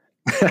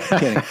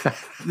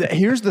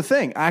 Here's the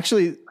thing.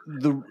 Actually,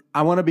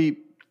 I want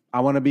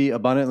to be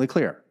abundantly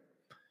clear.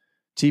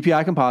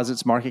 TPI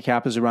Composites market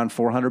cap is around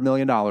 $400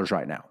 million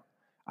right now.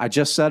 I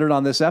just said it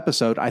on this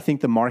episode. I think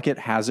the market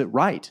has it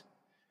right.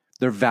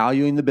 They're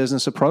valuing the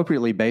business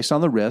appropriately based on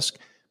the risk,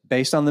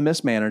 based on the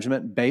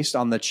mismanagement, based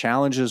on the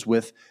challenges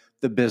with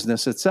the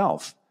business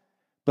itself.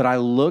 But I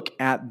look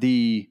at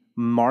the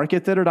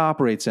market that it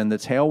operates in, the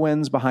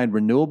tailwinds behind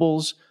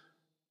renewables,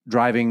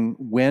 driving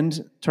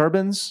wind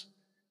turbines.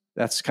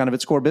 That's kind of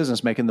its core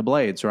business, making the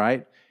blades,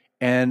 right?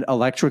 And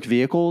electric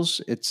vehicles.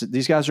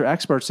 These guys are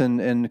experts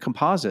in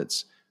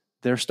composites.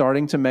 They're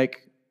starting to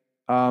make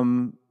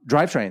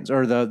drivetrains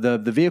or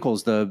the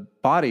vehicles, the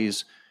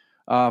bodies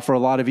for a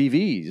lot of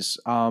EVs.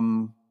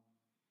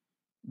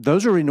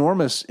 those are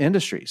enormous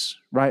industries,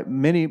 right?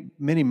 Many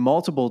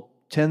multiple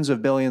tens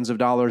of billions of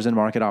dollars in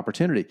market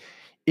opportunity.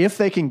 If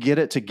they can get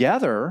it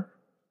together,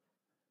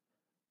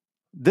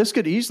 this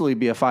could easily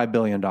be a $5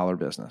 billion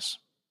business.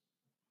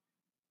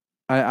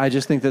 I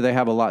just think that they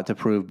have a lot to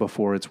prove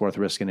before it's worth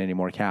risking any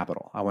more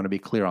capital. I want to be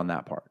clear on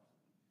that part.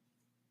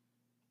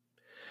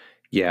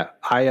 Yeah.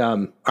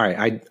 All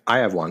right. I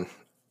have one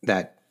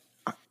that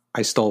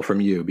I stole from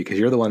you because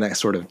you're the one that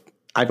sort of,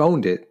 I've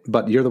owned it,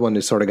 but you're the one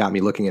that sort of got me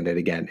looking at it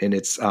again. And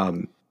it's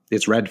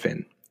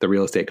Redfin, the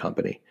real estate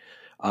company.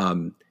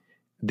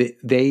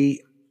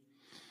 They,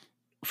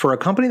 for a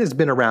company that's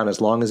been around as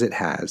long as it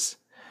has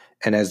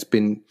and has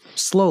been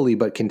slowly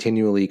but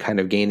continually kind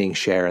of gaining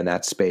share in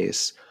that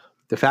space,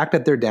 the fact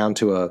that they're down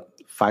to a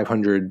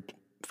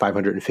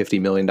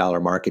 $550 million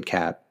market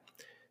cap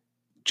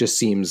just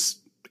seems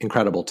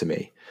incredible to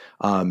me.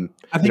 I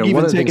think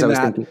even taking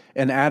that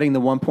and adding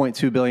the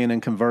 $1.2 billion in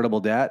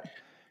convertible debt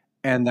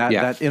and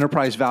that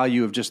enterprise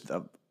value of just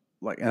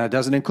like, and it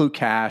doesn't include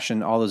cash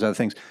and all those other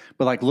things,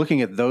 but like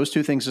looking at those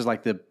two things as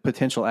like the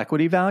potential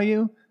equity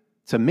value,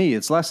 to me,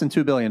 it's less than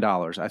 $2 billion.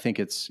 I think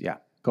it's,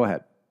 go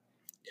ahead.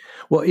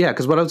 Well, yeah,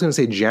 because what I was going to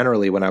say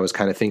generally when I was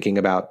kind of thinking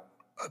about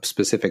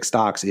specific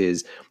stocks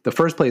is the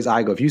first place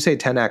I go, if you say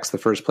 10X, the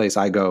first place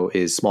I go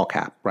is small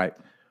cap. Right.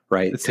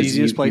 It's the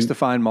easiest place to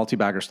find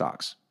multi-bagger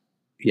stocks.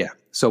 Yeah.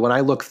 So when I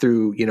look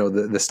through,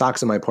 the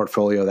stocks in my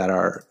portfolio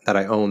that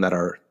I own that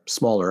are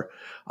smaller,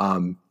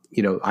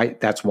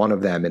 that's one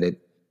of them. And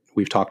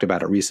we've talked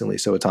about it recently,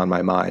 so it's on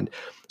my mind.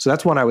 So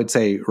that's one I would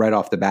say right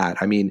off the bat.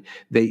 I mean,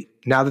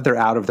 now that they're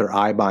out of their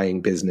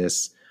iBuying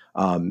business,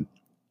 and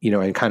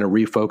kind of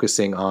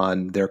refocusing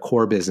on their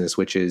core business,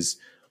 which is,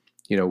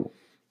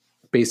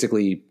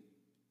 basically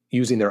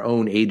using their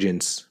own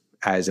agents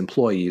as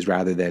employees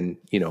rather than,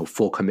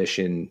 full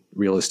commission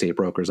real estate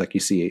brokers like you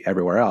see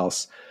everywhere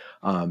else.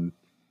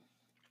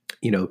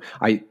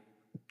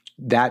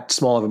 That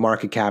small of a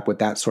market cap with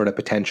that sort of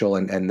potential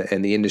and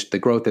the industry, the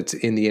growth that's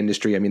in the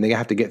industry. I mean, they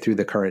have to get through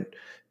the current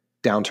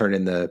downturn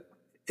in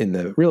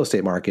the real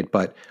estate market,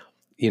 but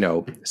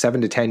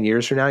 7 to 10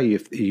 years from now,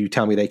 you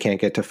tell me they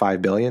can't get to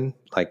 5 billion,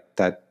 like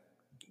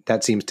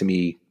that seems to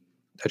me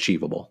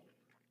achievable.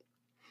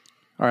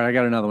 All right, I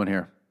got another one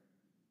here.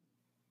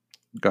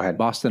 Go ahead.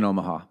 Boston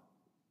Omaha.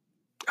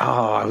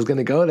 Oh, I was going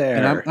to go there.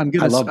 And I'm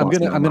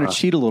going to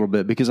cheat a little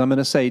bit because I'm going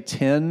to say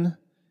 10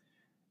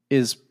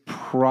 is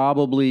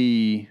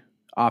probably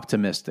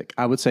optimistic.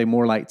 I would say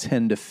more like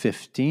 10 to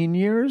 15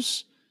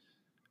 years.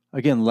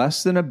 Again,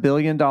 less than $1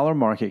 billion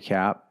market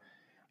cap.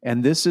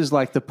 And this is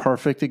like the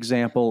perfect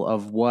example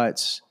of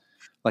what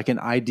like an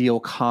ideal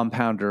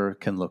compounder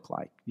can look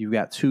like. You've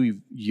got two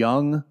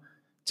young,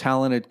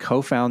 talented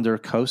co-founder,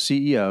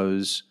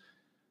 co-CEOs.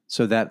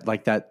 So that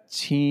like that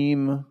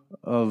team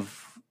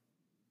of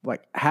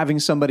like having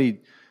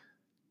somebody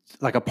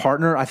like a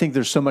partner, I think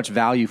there's so much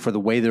value for the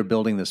way they're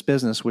building this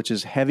business, which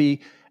is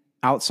heavy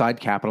outside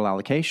capital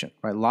allocation,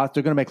 right?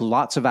 They're going to make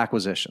lots of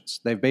acquisitions.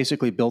 They've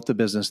basically built the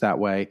business that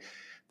way.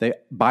 They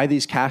buy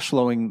these cash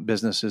flowing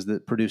businesses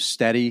that produce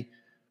steady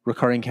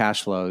recurring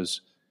cash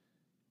flows,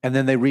 and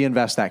then they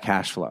reinvest that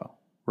cash flow,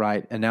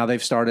 right? And now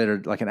they've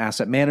started like an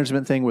asset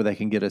management thing where they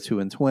can get a 2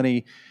 and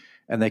 20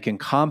 and they can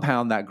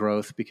compound that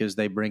growth because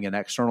they bring in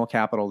external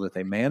capital that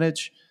they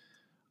manage.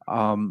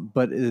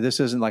 But this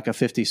isn't like a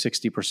 50,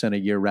 60% a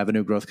year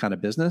revenue growth kind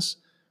of business.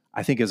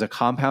 I think as a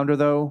compounder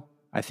though,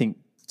 I think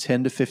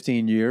 10 to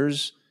 15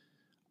 years,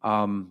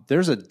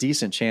 there's a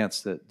decent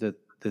chance that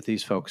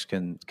these folks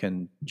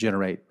can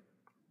generate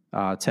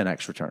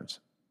 10x returns.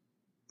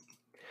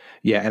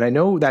 Yeah, and I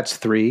know that's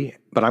 3,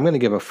 but I'm going to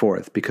give a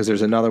 4th because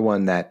there's another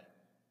one that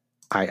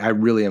I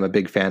really am a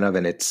big fan of,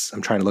 and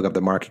I'm trying to look up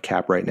the market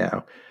cap right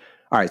now.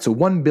 All right, so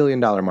 $1 billion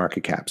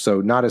market cap,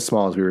 so not as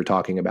small as we were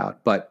talking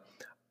about, but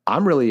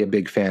I'm really a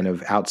big fan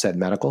of Outset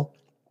Medical.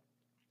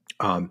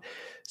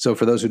 So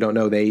for those who don't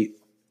know,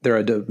 they're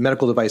a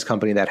medical device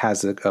company that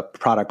has a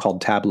product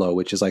called Tableau,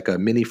 which is like a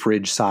mini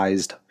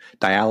fridge-sized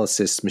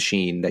dialysis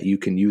machine that you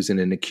can use in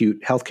an acute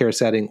healthcare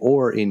setting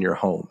or in your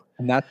home.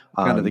 And that's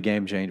kind of the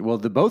game changer. Well,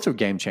 both are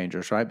game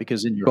changers, right?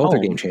 Because in your both home, are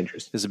game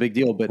changers. Is a big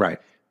deal, but right.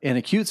 In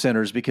acute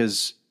centers,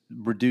 because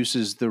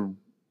reduces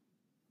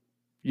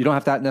you don't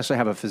have to necessarily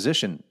have a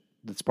physician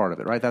that's part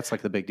of it, right? That's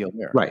like the big deal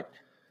there, right?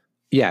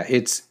 Yeah,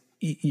 it's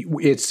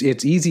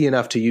easy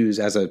enough to use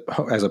as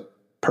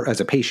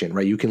a patient,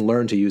 right? You can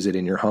learn to use it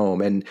in your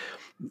home, and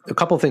a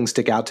couple of things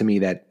stick out to me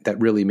that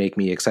really make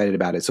me excited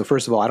about it. So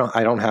first of all,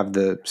 I don't have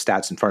the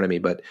stats in front of me,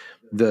 but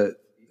the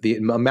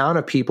amount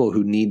of people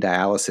who need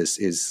dialysis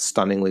is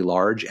stunningly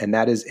large, and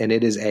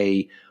it's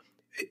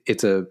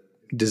a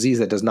disease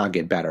that does not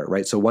get better,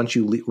 right? So once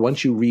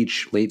you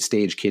reach late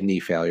stage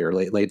kidney failure,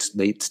 late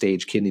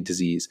stage kidney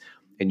disease,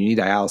 and you need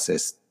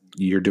dialysis,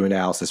 you're doing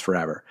dialysis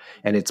forever,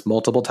 and it's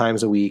multiple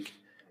times a week,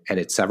 and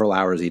it's several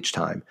hours each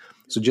time.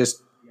 So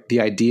just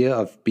the idea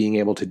of being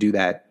able to do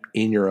that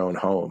in your own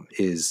home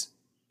is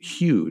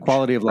huge.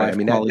 Quality of life, right? I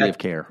mean, quality of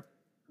care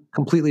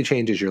completely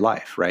changes your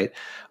life, right?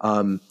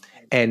 And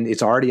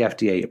it's already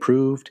FDA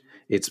approved.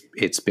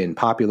 It's been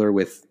popular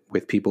with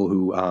with people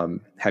who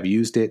have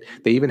used it.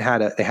 They even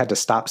they had to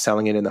stop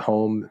selling it in the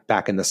home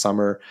back in the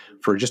summer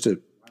for just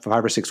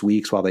 5 or 6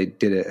 weeks while they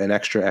did an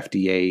extra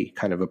FDA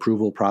kind of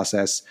approval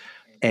process.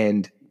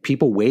 And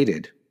people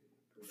waited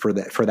for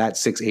that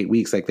 6-8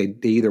 weeks. Like they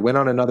either went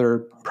on another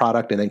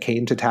product and then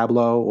came to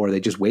Tableau, or they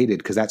just waited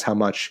because that's how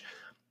much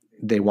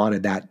they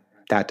wanted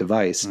that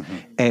device. Mm-hmm.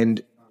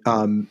 And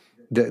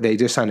they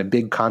just signed a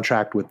big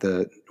contract with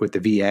the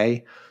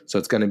VA. So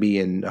it's going to be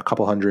in a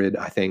couple hundred,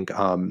 I think,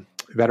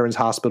 veterans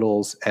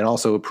hospitals, and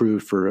also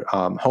approved for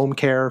home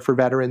care for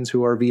veterans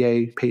who are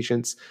VA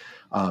patients.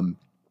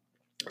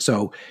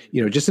 So,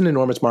 just an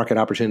enormous market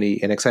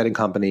opportunity, an exciting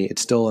company.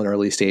 It's still in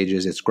early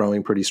stages. It's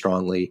growing pretty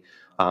strongly.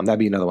 That'd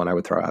be another one I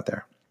would throw out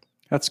there.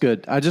 That's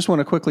good. I just want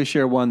to quickly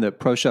share one that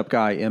ProShop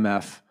guy,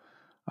 MF,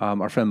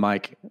 our friend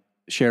Mike,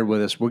 shared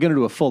with us. We're going to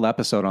do a full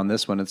episode on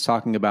this one. It's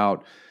talking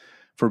about,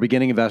 for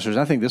beginning investors,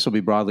 I think this will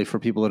be broadly for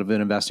people that have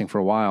been investing for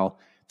a while,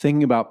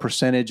 thinking about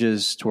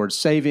percentages towards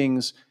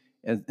savings,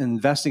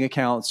 investing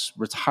accounts,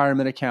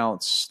 retirement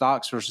accounts,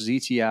 stocks versus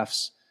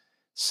ETFs,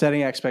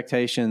 setting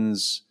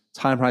expectations,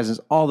 time horizons,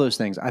 all those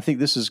things. I think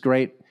this is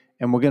great.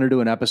 And we're going to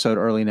do an episode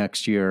early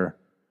next year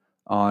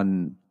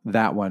on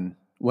that one.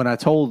 When I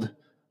told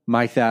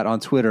Mike that on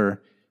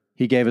Twitter,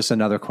 he gave us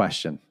another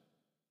question.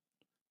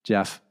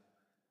 Jeff,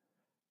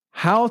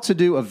 how to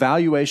do a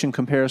valuation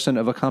comparison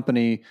of a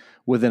company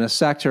within a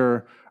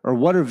sector, or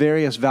what are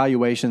various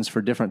valuations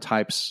for different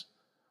types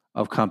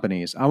of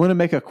companies? I want to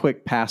make a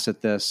quick pass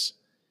at this.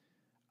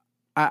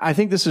 I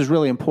think this is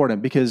really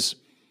important because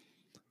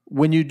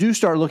when you do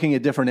start looking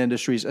at different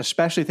industries,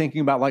 especially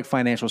thinking about like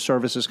financial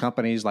services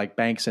companies, like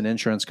banks and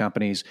insurance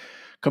companies,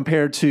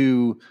 compared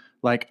to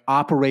like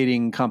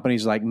operating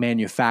companies like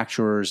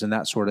manufacturers and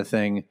that sort of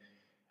thing,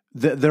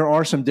 there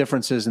are some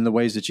differences in the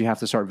ways that you have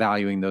to start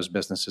valuing those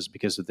businesses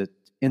because of the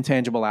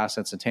intangible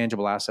assets and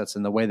tangible assets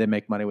and the way they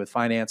make money with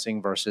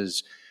financing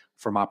versus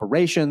from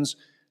operations.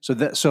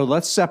 So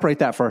let's separate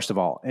that first of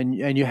all.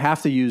 And you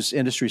have to use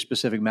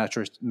industry-specific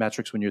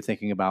metrics when you're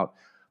thinking about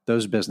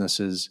those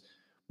businesses.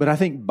 But I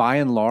think by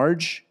and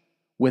large,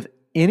 with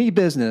any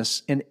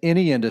business in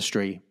any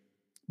industry,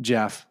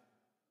 Jeff,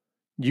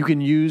 you can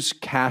use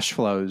cash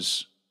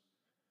flows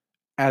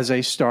as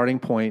a starting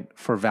point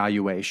for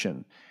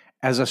valuation,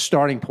 as a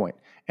starting point.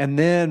 And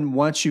then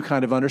once you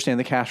kind of understand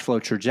the cash flow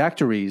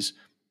trajectories,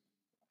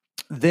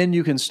 then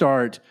you can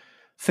start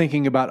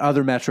thinking about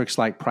other metrics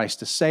like price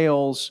to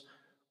sales,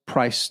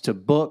 price to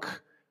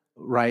book,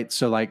 right?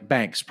 So like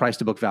banks, price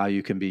to book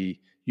value can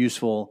be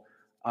useful.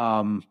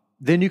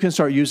 Then you can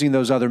start using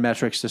those other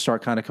metrics to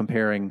start kind of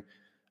comparing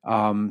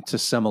to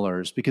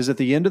similars. Because at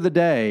the end of the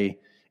day,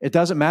 it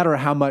doesn't matter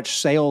how much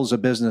sales a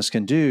business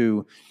can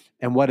do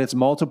and what its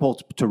multiple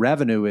to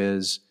revenue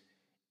is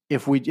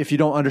if you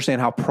don't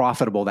understand how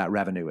profitable that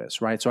revenue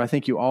is, right? So I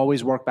think you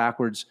always work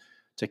backwards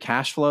to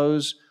cash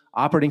flows.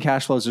 Operating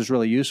cash flows is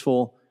really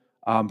useful,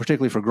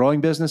 particularly for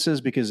growing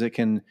businesses, because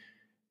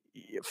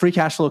free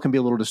cash flow can be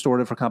a little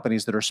distorted for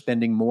companies that are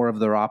spending more of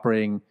their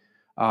operating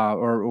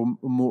or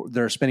more,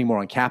 they're spending more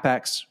on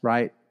CapEx,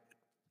 right,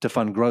 to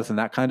fund growth and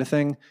that kind of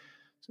thing.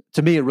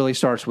 To me, it really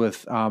starts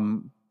with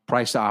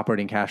price to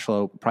operating cash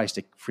flow, price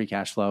to free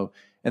cash flow,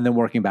 and then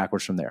working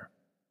backwards from there.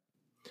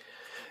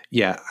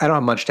 Yeah, I don't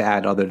have much to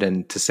add other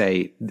than to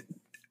say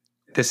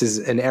this is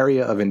an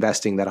area of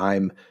investing that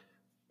I'm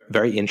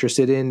very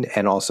interested in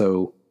and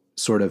also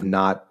sort of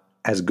not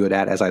as good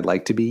at as I'd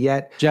like to be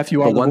yet. Jeff,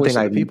 you are the voice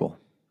of the people.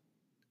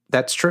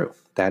 That's true.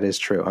 That is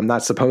true. I'm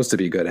not supposed to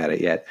be good at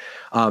it yet.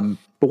 But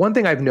one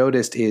thing I've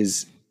noticed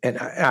is, and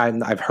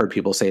I've heard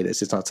people say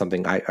this, it's not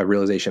something a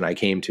realization I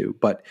came to,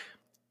 but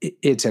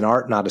it's an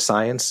art, not a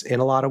science in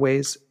a lot of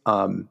ways.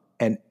 And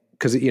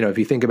because, if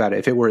you think about it,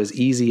 if it were as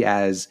easy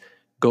as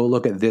go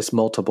look at this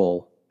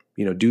multiple,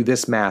 do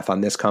this math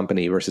on this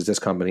company versus this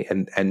company,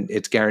 and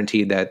it's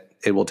guaranteed that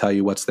it will tell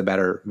you what's the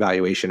better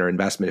valuation or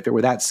investment. If it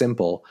were that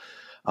simple,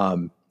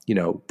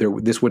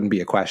 this wouldn't be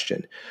a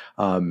question.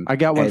 I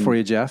got one for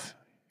you, Jeff.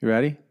 You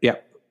ready? Yeah.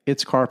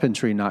 It's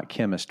carpentry, not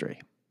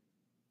chemistry.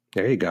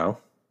 There you go.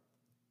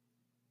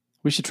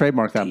 We should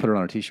trademark that and put it on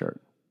our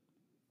t-shirt.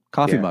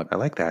 Coffee mug. I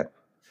like that.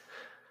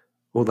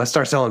 Well, let's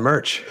start selling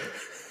merch.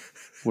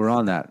 We're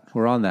on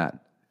that.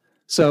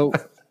 So,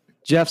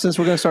 Jeff, since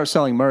we're going to start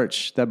selling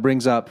merch, that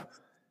brings up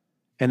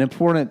an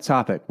important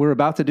topic. We're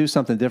about to do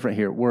something different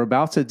here. We're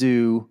about to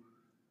do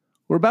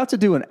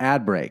an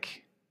ad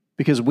break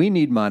because we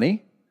need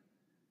money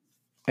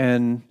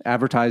and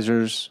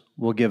advertisers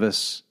will give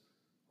us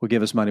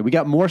money. We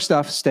got more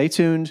stuff. Stay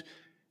tuned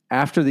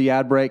after the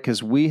ad break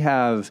because we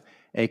have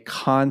a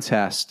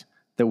contest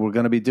that we're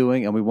going to be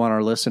doing and we want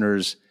our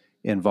listeners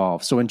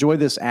involved. So enjoy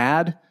this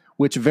ad,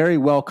 which very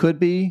well could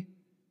be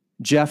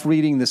Jeff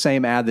reading the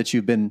same ad that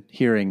you've been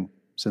hearing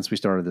since we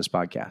started this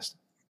podcast.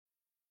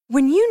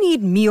 When you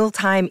need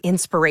mealtime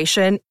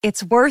inspiration,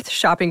 it's worth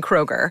shopping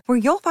Kroger, where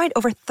you'll find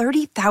over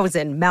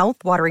 30,000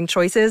 mouth-watering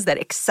choices that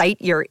excite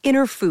your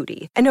inner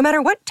foodie. And no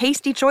matter what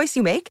tasty choice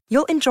you make,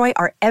 you'll enjoy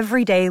our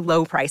everyday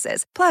low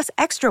prices, plus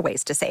extra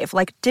ways to save,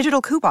 like digital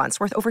coupons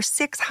worth over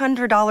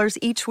 $600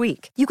 each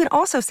week. You can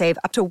also save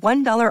up to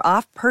 $1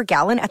 off per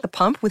gallon at the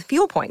pump with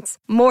fuel points.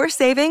 More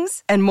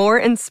savings and more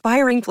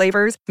inspiring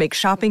flavors make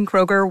shopping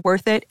Kroger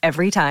worth it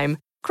every time.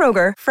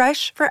 Kroger,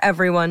 fresh for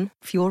everyone.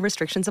 Fuel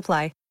restrictions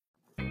apply.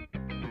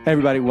 Hey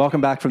everybody,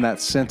 welcome back from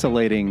that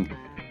scintillating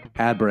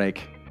ad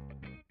break.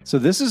 So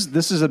this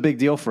is a big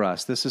deal for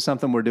us. This is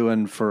something we're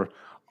doing for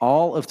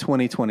all of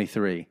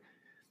 2023.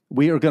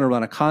 We are going to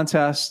run a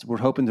contest. We're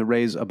hoping to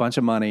raise a bunch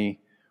of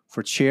money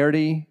for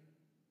charity.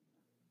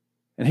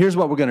 And here's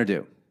what we're going to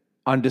do.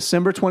 On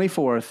December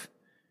 24th,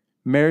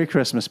 Merry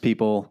Christmas,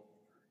 people.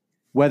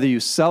 Whether you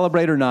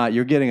celebrate or not,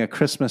 you're getting a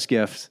Christmas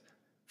gift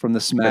from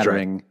the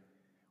Smattering. Right.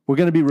 We're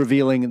going to be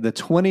revealing the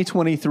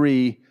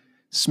 2023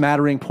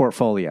 Smattering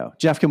portfolio.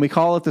 Jeff, can we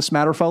call it the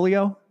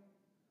Smatterfolio?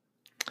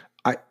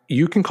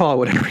 You can call it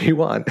whatever you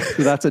want.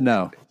 So that's a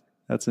no.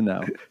 That's a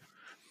no.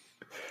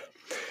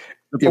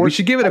 We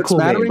should give it a cool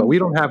name, but we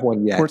don't have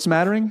one yet. Port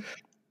Smattering?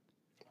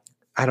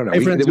 I don't know. Hey,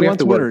 friends, we have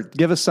to Twitter.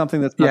 Give us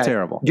something that's not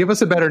terrible. Give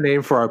us a better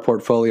name for our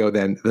portfolio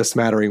than the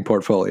Smattering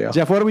portfolio.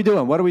 Jeff, what are we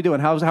doing?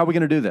 How are we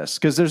going to do this?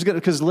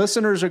 Because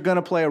listeners are going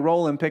to play a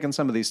role in picking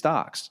some of these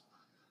stocks.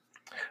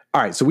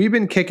 All right. So we've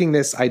been kicking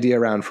this idea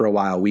around for a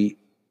while. We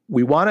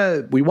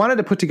wanted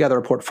to put together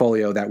a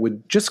portfolio that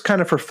would just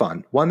kind of for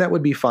fun, one that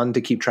would be fun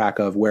to keep track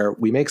of, where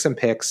we make some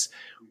picks,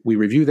 we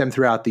review them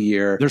throughout the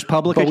year. There's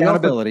public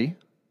accountability.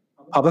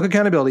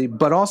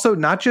 But also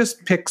not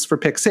just picks for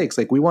pick's sakes.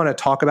 Like, we want to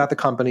talk about the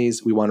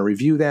companies, we want to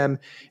review them,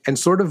 and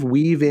sort of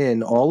weave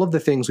in all of the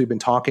things we've been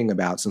talking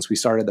about since we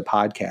started the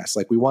podcast.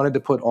 Like, we wanted to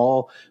put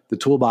all the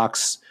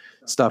toolbox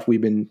stuff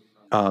we've been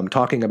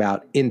talking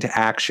about into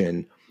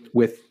action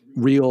with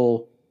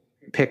real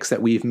picks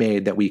that we've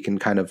made that we can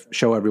kind of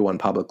show everyone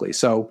publicly.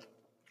 So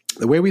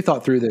the way we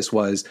thought through this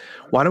was,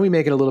 why don't we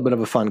make it a little bit of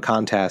a fun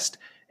contest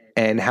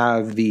and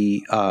have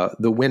the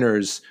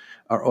winners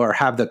or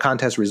have the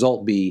contest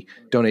result be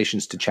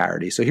donations to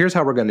charity. So here's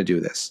how we're going to do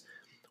this.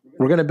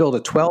 We're going to build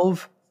a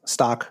 12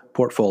 stock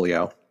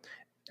portfolio,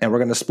 and we're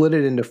going to split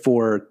it into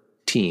 4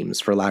 teams,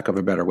 for lack of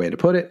a better way to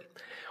put it.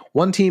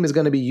 One team is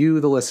going to be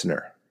you, the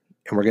listener,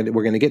 and we're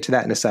going to get to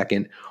that in a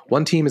second.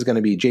 One team is going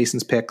to be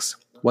Jason's picks.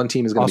 One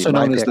team is going to be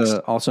my picks.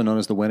 Also known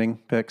as the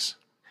winning picks.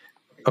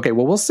 Okay,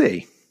 well, we'll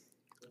see.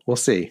 We'll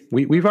see.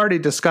 We've already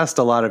discussed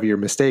a lot of your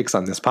mistakes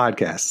on this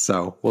podcast,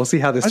 so we'll see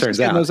how this turns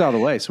out. Get those out of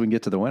the way so we can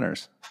get to the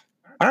winners.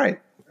 All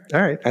right.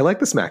 I like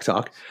the smack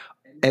talk.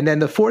 And then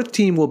the 4th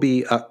team will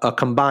be a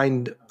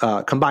combined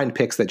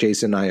picks that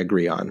Jason and I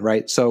agree on,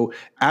 right? So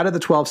out of the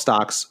 12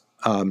 stocks,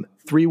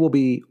 3 will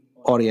be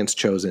audience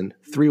chosen,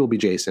 3 will be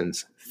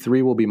Jason's,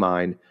 3 will be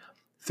mine,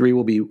 3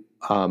 will be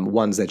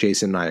ones that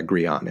Jason and I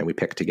agree on and we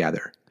pick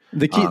together.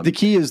 The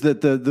key is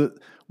that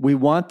we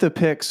want the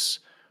picks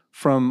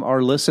from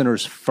our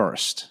listeners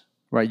first,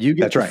 right? You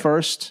get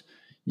first.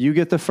 You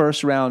get the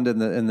first round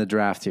in the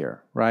draft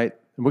here, right?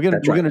 We're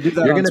gonna do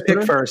that. You're gonna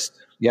pick first.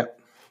 Yep.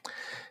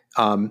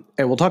 And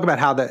we'll talk about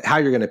how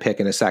you're gonna pick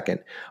in a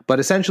second.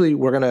 But essentially,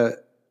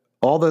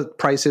 all the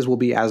prices will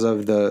be as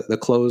of the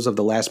close of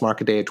the last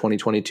market day of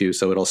 2022.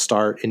 So it'll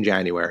start in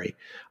January.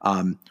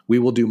 We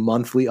will do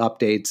monthly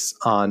updates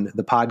on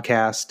the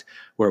podcast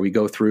where we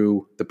go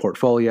through the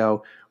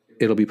portfolio.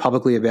 It'll be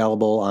publicly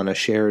available on a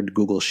shared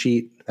Google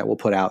Sheet that we'll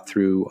put out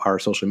through our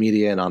social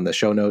media and on the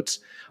show notes.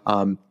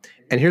 And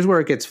here's where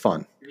it gets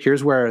fun.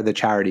 Here's where the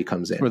charity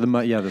comes in. Or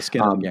the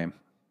skin in the game.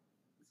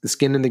 The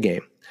skin in the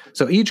game.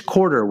 So each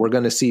quarter, we're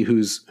going to see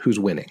who's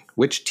winning,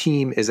 which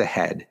team is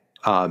ahead.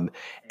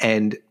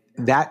 And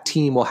that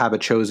team will have a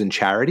chosen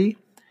charity,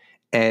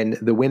 and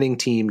the winning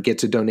team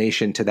gets a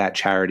donation to that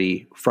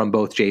charity from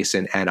both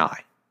Jason and I.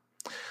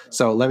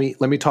 So let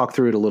me talk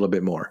through it a little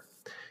bit more.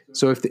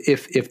 So if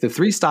the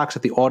 3 stocks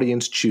that the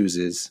audience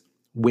chooses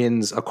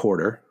wins a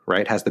quarter,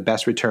 right, has the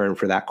best return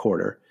for that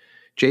quarter,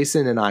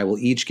 Jason and I will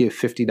each give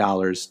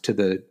 $50 to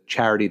the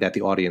charity that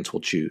the audience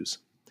will choose.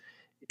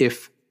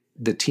 If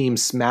the team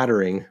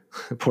Smattering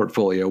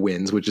portfolio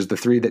wins, which is the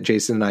 3 that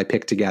Jason and I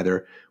picked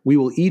together, we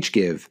will each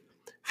give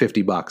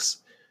 $50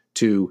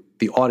 to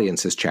the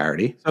audience's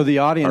charity. So the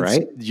audience,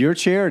 right? Your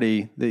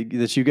charity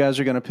that you guys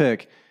are going to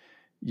pick,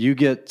 you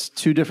get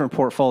 2 different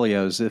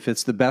portfolios. If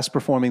it's the best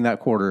performing that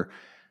quarter,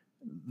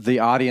 the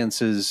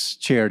audience's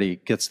charity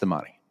gets the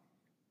money.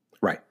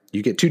 Right.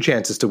 You get 2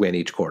 chances to win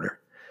each quarter.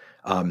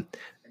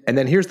 And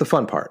then here's the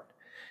fun part.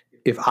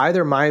 If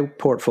either my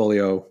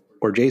portfolio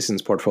or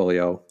Jason's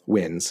portfolio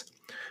wins,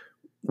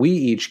 we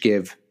each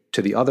give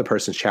to the other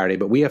person's charity,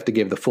 but we have to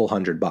give the full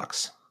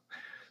 $100.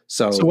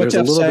 So what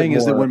Jeff's saying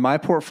is that when my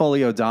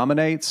portfolio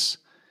dominates,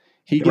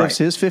 he gives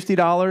his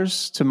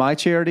 $50 to my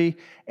charity,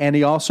 and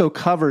he also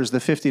covers the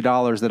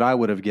 $50 that I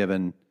would have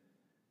given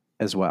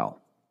as well.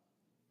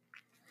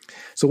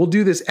 So we'll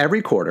do this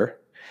every quarter,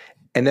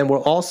 and then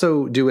we'll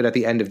also do it at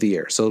the end of the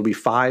year. So it'll be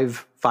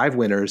five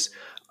winners.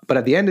 But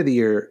at the end of the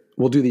year,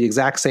 we'll do the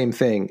exact same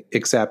thing,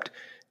 except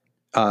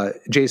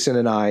Jason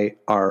and I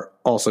are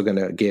also going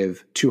to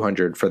give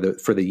 $200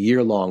 for the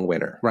year-long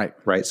winner.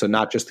 Right. So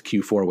not just the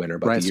Q4 winner,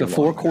 but the year-long. So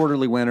 4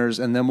 quarterly winners,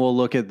 and then we'll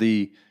look at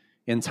the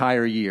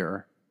entire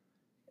year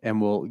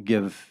and we'll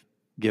give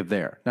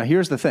there. Now,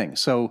 here's the thing.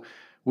 So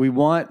we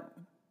want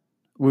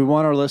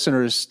our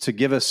listeners to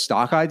give us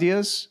stock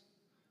ideas.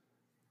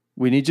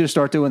 We need you to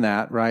start doing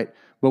that, right?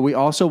 But we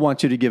also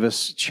want you to give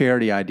us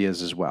charity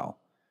ideas as well.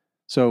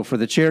 So for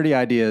the charity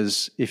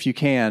ideas, if you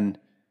can,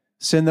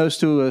 send those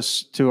to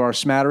us, to our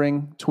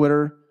Smattering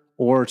Twitter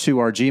or to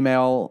our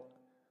Gmail.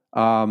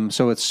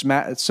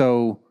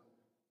 So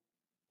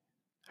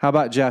how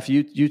about, Jeff,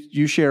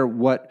 you share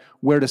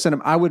where to send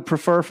them. I would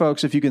prefer,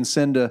 folks, if you can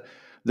send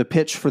the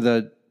pitch for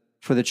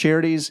the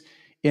charities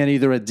in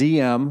either a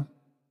DM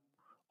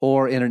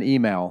or in an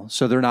email,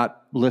 so they're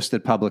not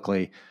listed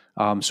publicly,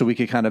 so we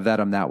could kind of vet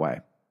them that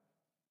way.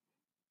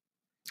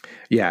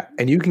 Yeah,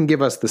 and you can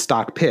give us the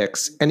stock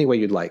picks any way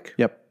you'd like.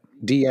 Yep.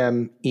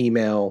 DM,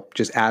 email,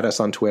 just add us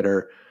on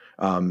Twitter,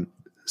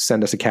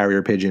 send us a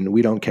carrier pigeon.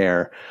 We don't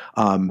care.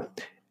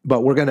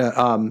 But we're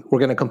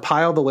gonna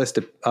compile the list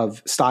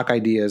of stock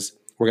ideas.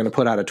 We're gonna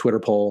put out a Twitter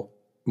poll.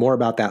 More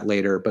about that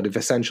later. But if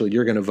essentially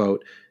you're gonna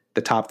vote,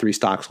 the top 3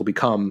 stocks will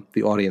become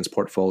the audience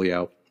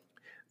portfolio.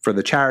 For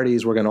the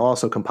charities, we're gonna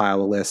also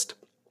compile a list,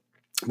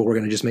 but we're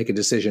gonna just make a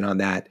decision on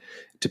that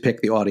to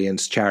pick the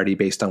audience charity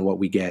based on what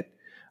we get.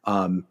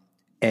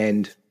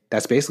 And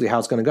that's basically how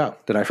it's going to go.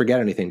 Did I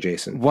forget anything,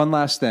 Jason? One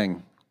last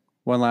thing.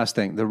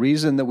 The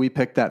reason that we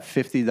picked that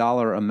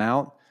 $50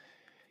 amount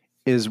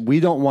is we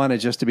don't want it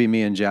just to be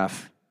me and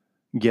Jeff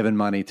giving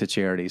money to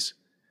charities.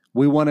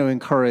 We want to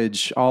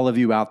encourage all of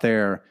you out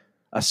there,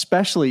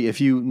 especially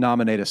if you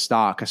nominate a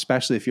stock,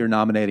 especially if you're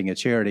nominating a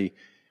charity.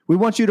 We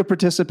want you to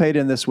participate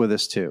in this with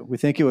us too. We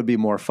think it would be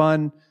more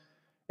fun.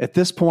 At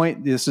this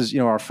point, this is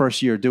our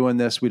first year doing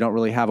this. We don't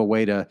really have a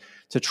way to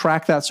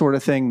track that sort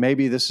of thing.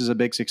 Maybe this is a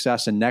big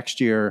success, and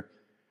next year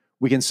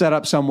we can set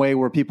up some way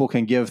where people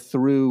can give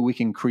through. We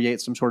can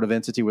create some sort of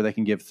entity where they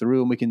can give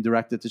through, and we can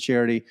direct it to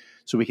charity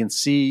so we can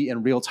see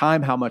in real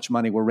time how much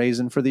money we're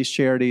raising for these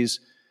charities.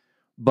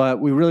 But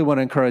we really want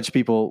to encourage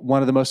people.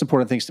 One of the most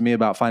important things to me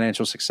about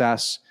financial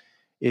success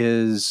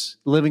is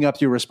living up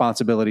to your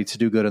responsibility to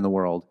do good in the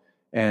world,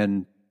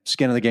 and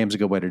skin in the game is a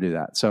good way to do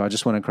that. So I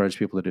just want to encourage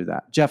people to do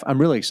that. Jeff,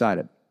 I'm really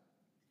excited.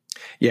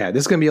 Yeah,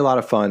 this is going to be a lot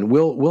of fun.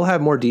 We'll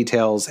have more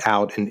details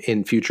out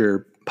in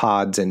future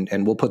pods,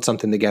 and we'll put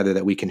something together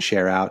that we can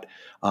share out.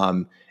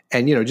 And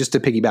just to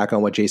piggyback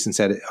on what Jason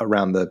said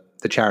around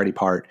the charity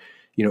part,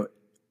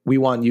 we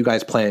want you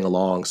guys playing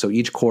along. So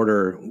each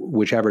quarter,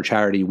 whichever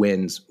charity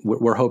wins,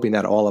 we're hoping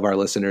that all of our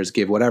listeners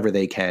give whatever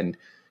they can,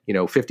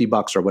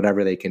 $50 or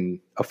whatever they can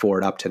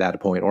afford up to that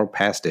point or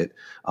past it,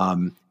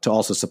 to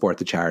also support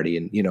the charity.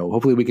 And,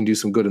 hopefully we can do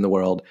some good in the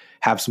world,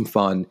 have some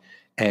fun,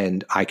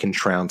 and I can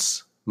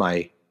trounce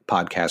my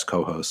podcast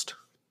co-host.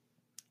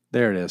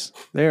 There it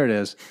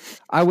is.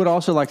 I would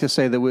also like to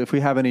say that if we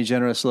have any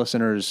generous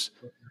listeners,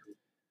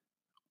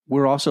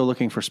 we're also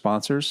looking for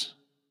sponsors.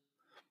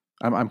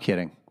 I'm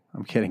kidding.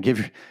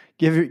 Give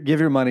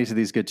your money to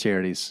these good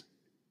charities.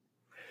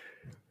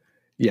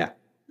 Yeah.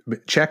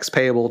 Checks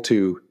payable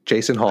to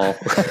Jason Hall.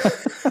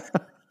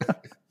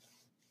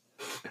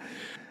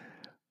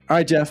 All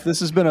right, Jeff,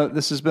 this has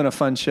been a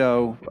fun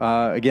show.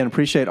 Again,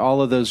 appreciate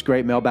all of those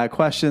great mailbag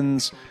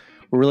questions.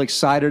 We're really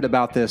excited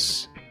about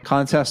this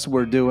contest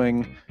we're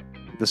doing,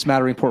 the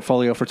Smattering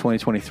portfolio for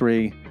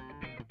 2023.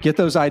 Get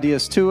those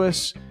ideas to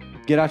us.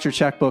 Get out your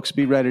checkbooks.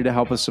 Be ready to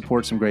help us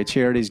support some great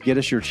charities. Get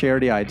us your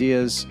charity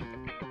ideas.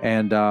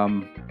 And I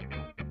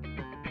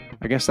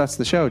guess that's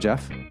the show,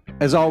 Jeff.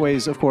 As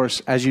always, of course,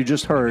 as you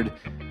just heard,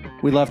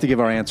 we love to give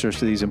our answers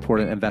to these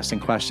important investing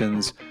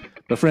questions.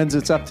 But friends,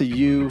 it's up to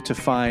you to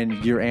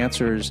find your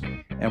answers.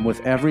 And with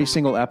every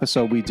single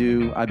episode we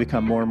do, I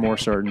become more and more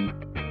certain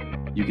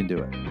you can do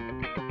it.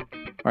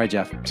 All right,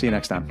 Jeff. See you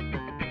next time.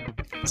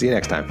 See you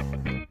next time.